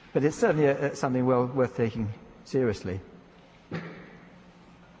 But it's certainly something well worth taking seriously. Let's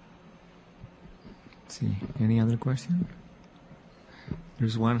see, any other question?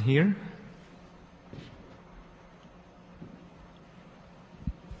 There's one here.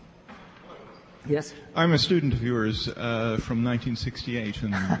 Yes? I'm a student of yours from 1968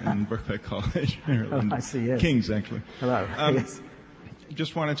 in Birkbeck College. I see, yes. King's, actually. Hello. Yes.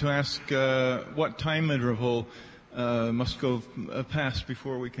 Just wanted to ask what time interval must go past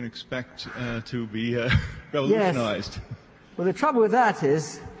before we can expect to be revolutionized? Yes. Well, the trouble with that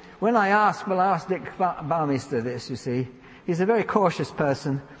is, when I asked Dick Baumeister this, you see, he's a very cautious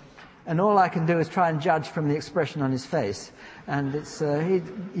person, and all I can do is try and judge from the expression on his face. And it's,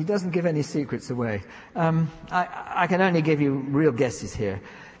 he doesn't give any secrets away. I can only give you real guesses here.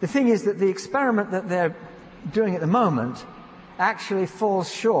 The thing is that the experiment that they're doing at the moment actually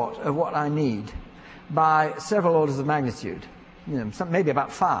falls short of what I need by several orders of magnitude. Maybe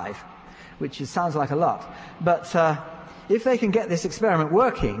about 5, which sounds like a lot. But if they can get this experiment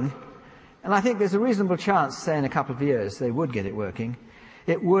working, and I think there's a reasonable chance, say in a couple of years, they would get it working,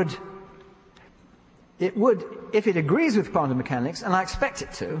 it would, if it agrees with quantum mechanics, and I expect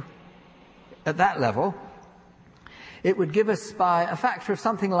it to, at that level, it would give us by a factor of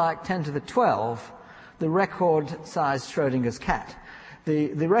something like 10 to the 12 the record-sized Schrodinger's cat.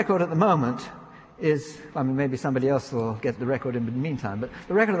 The record at the moment is, I mean, maybe somebody else will get the record in the meantime, but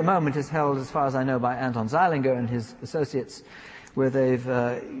the record at the moment is held, as far as I know, by Anton Zeilinger and his associates, where they've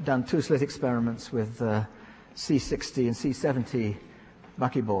done 2 slit experiments with C60 and C70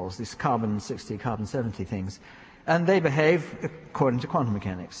 buckyballs, these carbon-60, carbon-70 things. And they behave according to quantum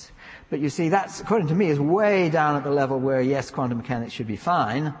mechanics. But you see, that's, according to me, is way down at the level where, yes, quantum mechanics should be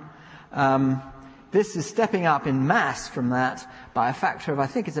fine. This is stepping up in mass from that by a factor of, I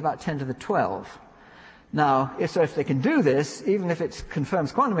think it's about 10 to the 12. Now, if they can do this, even if it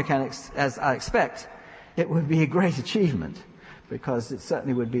confirms quantum mechanics, as I expect, it would be a great achievement, because it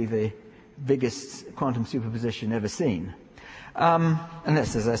certainly would be the biggest quantum superposition ever seen.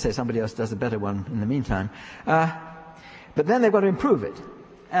 Unless, as I say, somebody else does a better one in the meantime. But then they've got to improve it.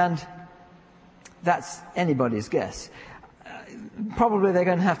 And that's anybody's guess. Probably they're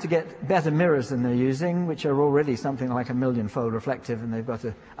going to have to get better mirrors than they're using, which are already something like 1,000,000-fold reflective, and they've got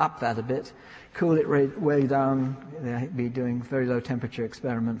to up that a bit, cool it way down, they'll be doing very low temperature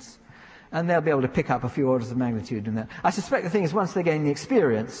experiments, and they'll be able to pick up a few orders of magnitude in that. I suspect the thing is, once they gain the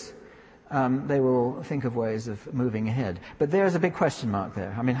experience, they will think of ways of moving ahead. But there's a big question mark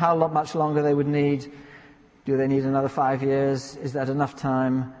there. I mean, how much longer they would need? Do they need another 5 years? Is that enough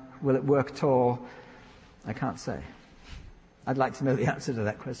time? Will it work at all? I can't say. I'd like to know the answer to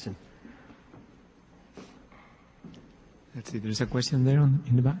that question. Let's see, there's a question there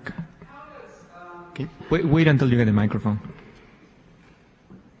in the back. Okay. Wait until you get the microphone.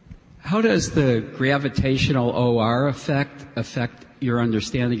 How does the gravitational OR affect your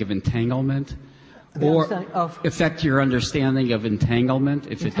understanding of entanglement? Affect your understanding of entanglement,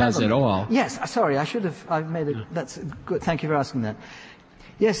 if it does at all? Yes, sorry, I've made it, that's good, thank you for asking that.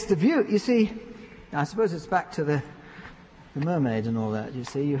 Yes, the view, you see, I suppose it's back to the mermaid and all that, you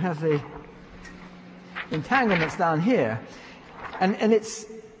see. You have the entanglements down here, and it's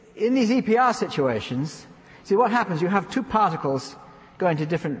in these EPR situations. See, what happens, you have 2 particles going to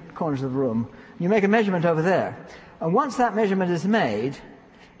different corners of the room. You make a measurement over there, and once that measurement is made,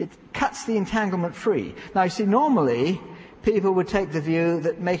 it cuts the entanglement free. Now, you see, normally people would take the view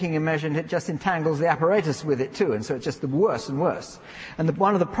that making a measurement, it just entangles the apparatus with it too, and so it's just worse and worse. And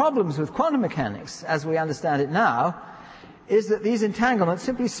one of the problems with quantum mechanics, as we understand it now, is that these entanglements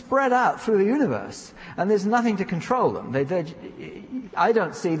simply spread out through the universe, and there's nothing to control them. I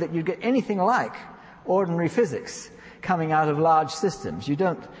don't see that you get anything like ordinary physics coming out of large systems. You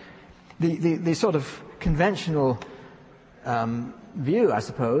don't. The sort of conventional view, I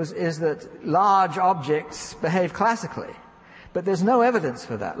suppose, is that large objects behave classically. But there's no evidence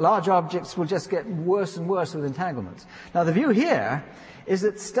for that. Large objects will just get worse and worse with entanglements. Now, the view here is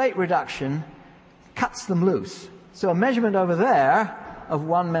that state reduction cuts them loose. So a measurement over there of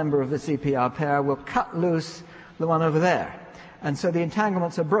one member of the CPR pair will cut loose the one over there. And so the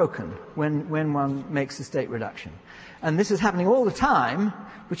entanglements are broken when one makes a state reduction. And this is happening all the time,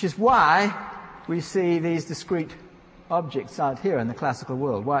 which is why we see these discrete objects out here in the classical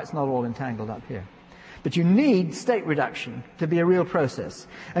world, why it's not all entangled up here. But you need state reduction to be a real process.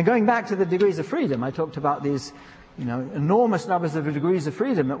 And going back to the degrees of freedom, I talked about these, enormous numbers of degrees of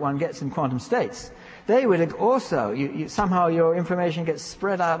freedom that one gets in quantum states. They would also, somehow your information gets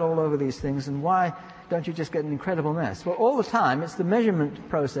spread out all over these things, and why don't you just get an incredible mess? Well, all the time, it's the measurement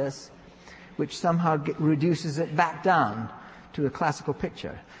process which somehow reduces it back down to a classical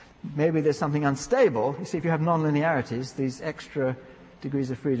picture. Maybe there's something unstable. You see, if you have nonlinearities, these extra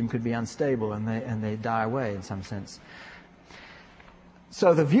degrees of freedom could be unstable, and they die away in some sense.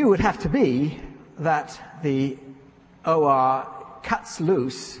 So the view would have to be that the OR cuts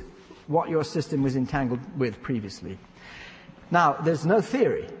loose what your system was entangled with previously. Now, there's no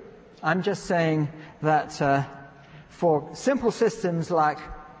theory. I'm just saying that for simple systems like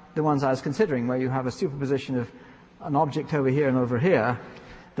the ones I was considering, where you have a superposition of an object over here and over here,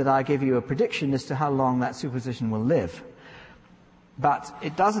 that I give you a prediction as to how long that superposition will live. But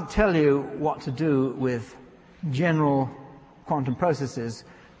it doesn't tell you what to do with general quantum processes.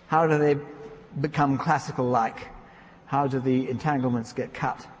 How do they become classical-like? How do the entanglements get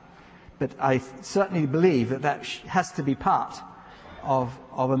cut? But I certainly believe that that has to be part of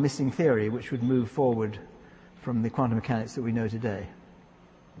a missing theory which would move forward from the quantum mechanics that we know today.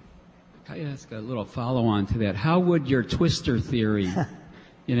 Can I ask a little follow-on to that? How would your twistor theory,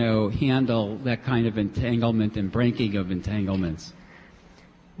 handle that kind of entanglement and breaking of entanglements?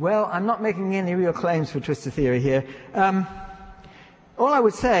 Well, I'm not making any real claims for twistor theory here. All I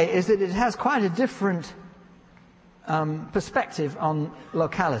would say is that it has quite a different perspective on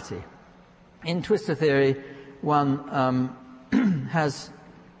locality. In twistor theory, one has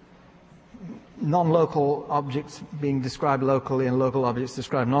non-local objects being described locally and local objects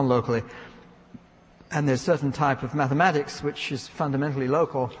described non-locally. And there's a certain type of mathematics which is fundamentally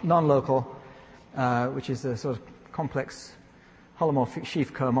local, non-local, which is a sort of complex holomorphic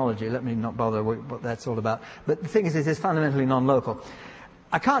sheaf cohomology. Let me not bother what that's all about. But the thing is, it is fundamentally non-local.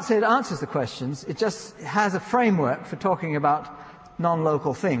 I can't say it answers the questions. It just has a framework for talking about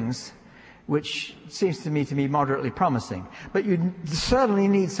non-local things, which seems to me to be moderately promising. But you certainly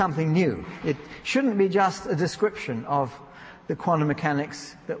need something new. It shouldn't be just a description of the quantum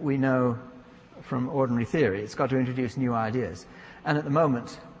mechanics that we know from ordinary theory. It's got to introduce new ideas. And at the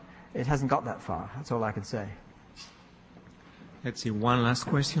moment, it hasn't got that far. That's all I can say. Let's see, one last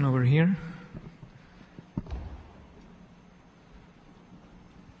question over here.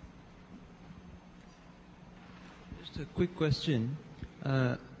 Just a quick question.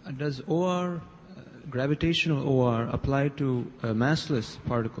 Does OR, gravitational OR, apply to massless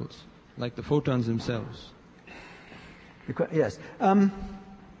particles, like the photons themselves? Yes.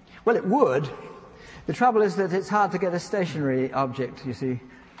 Well, it would. The trouble is that it's hard to get a stationary object, you see.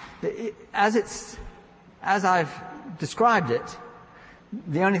 As I've described it,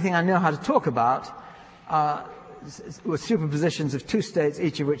 the only thing I know how to talk about were superpositions of two states,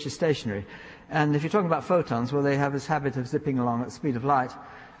 each of which is stationary. And if you're talking about photons, well, they have this habit of zipping along at the speed of light,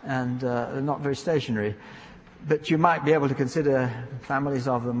 and they're not very stationary. But you might be able to consider families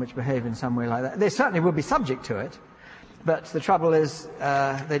of them which behave in some way like that. They certainly will be subject to it, but the trouble is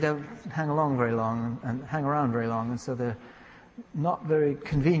they don't hang along very long and hang around very long, and so they're not very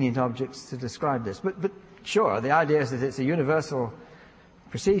convenient objects to describe this. But sure, the idea is that it's a universal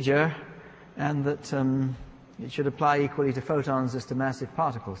procedure and that it should apply equally to photons as to massive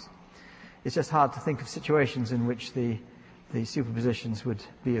particles. It's just hard to think of situations in which the superpositions would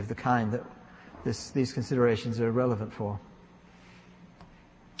be of the kind that these considerations are relevant for.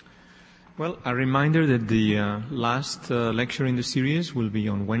 Well, a reminder that the last lecture in the series will be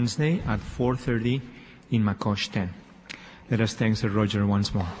on Wednesday at 4:30 in Makosh 10. Let us thank Sir Roger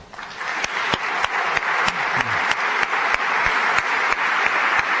once more.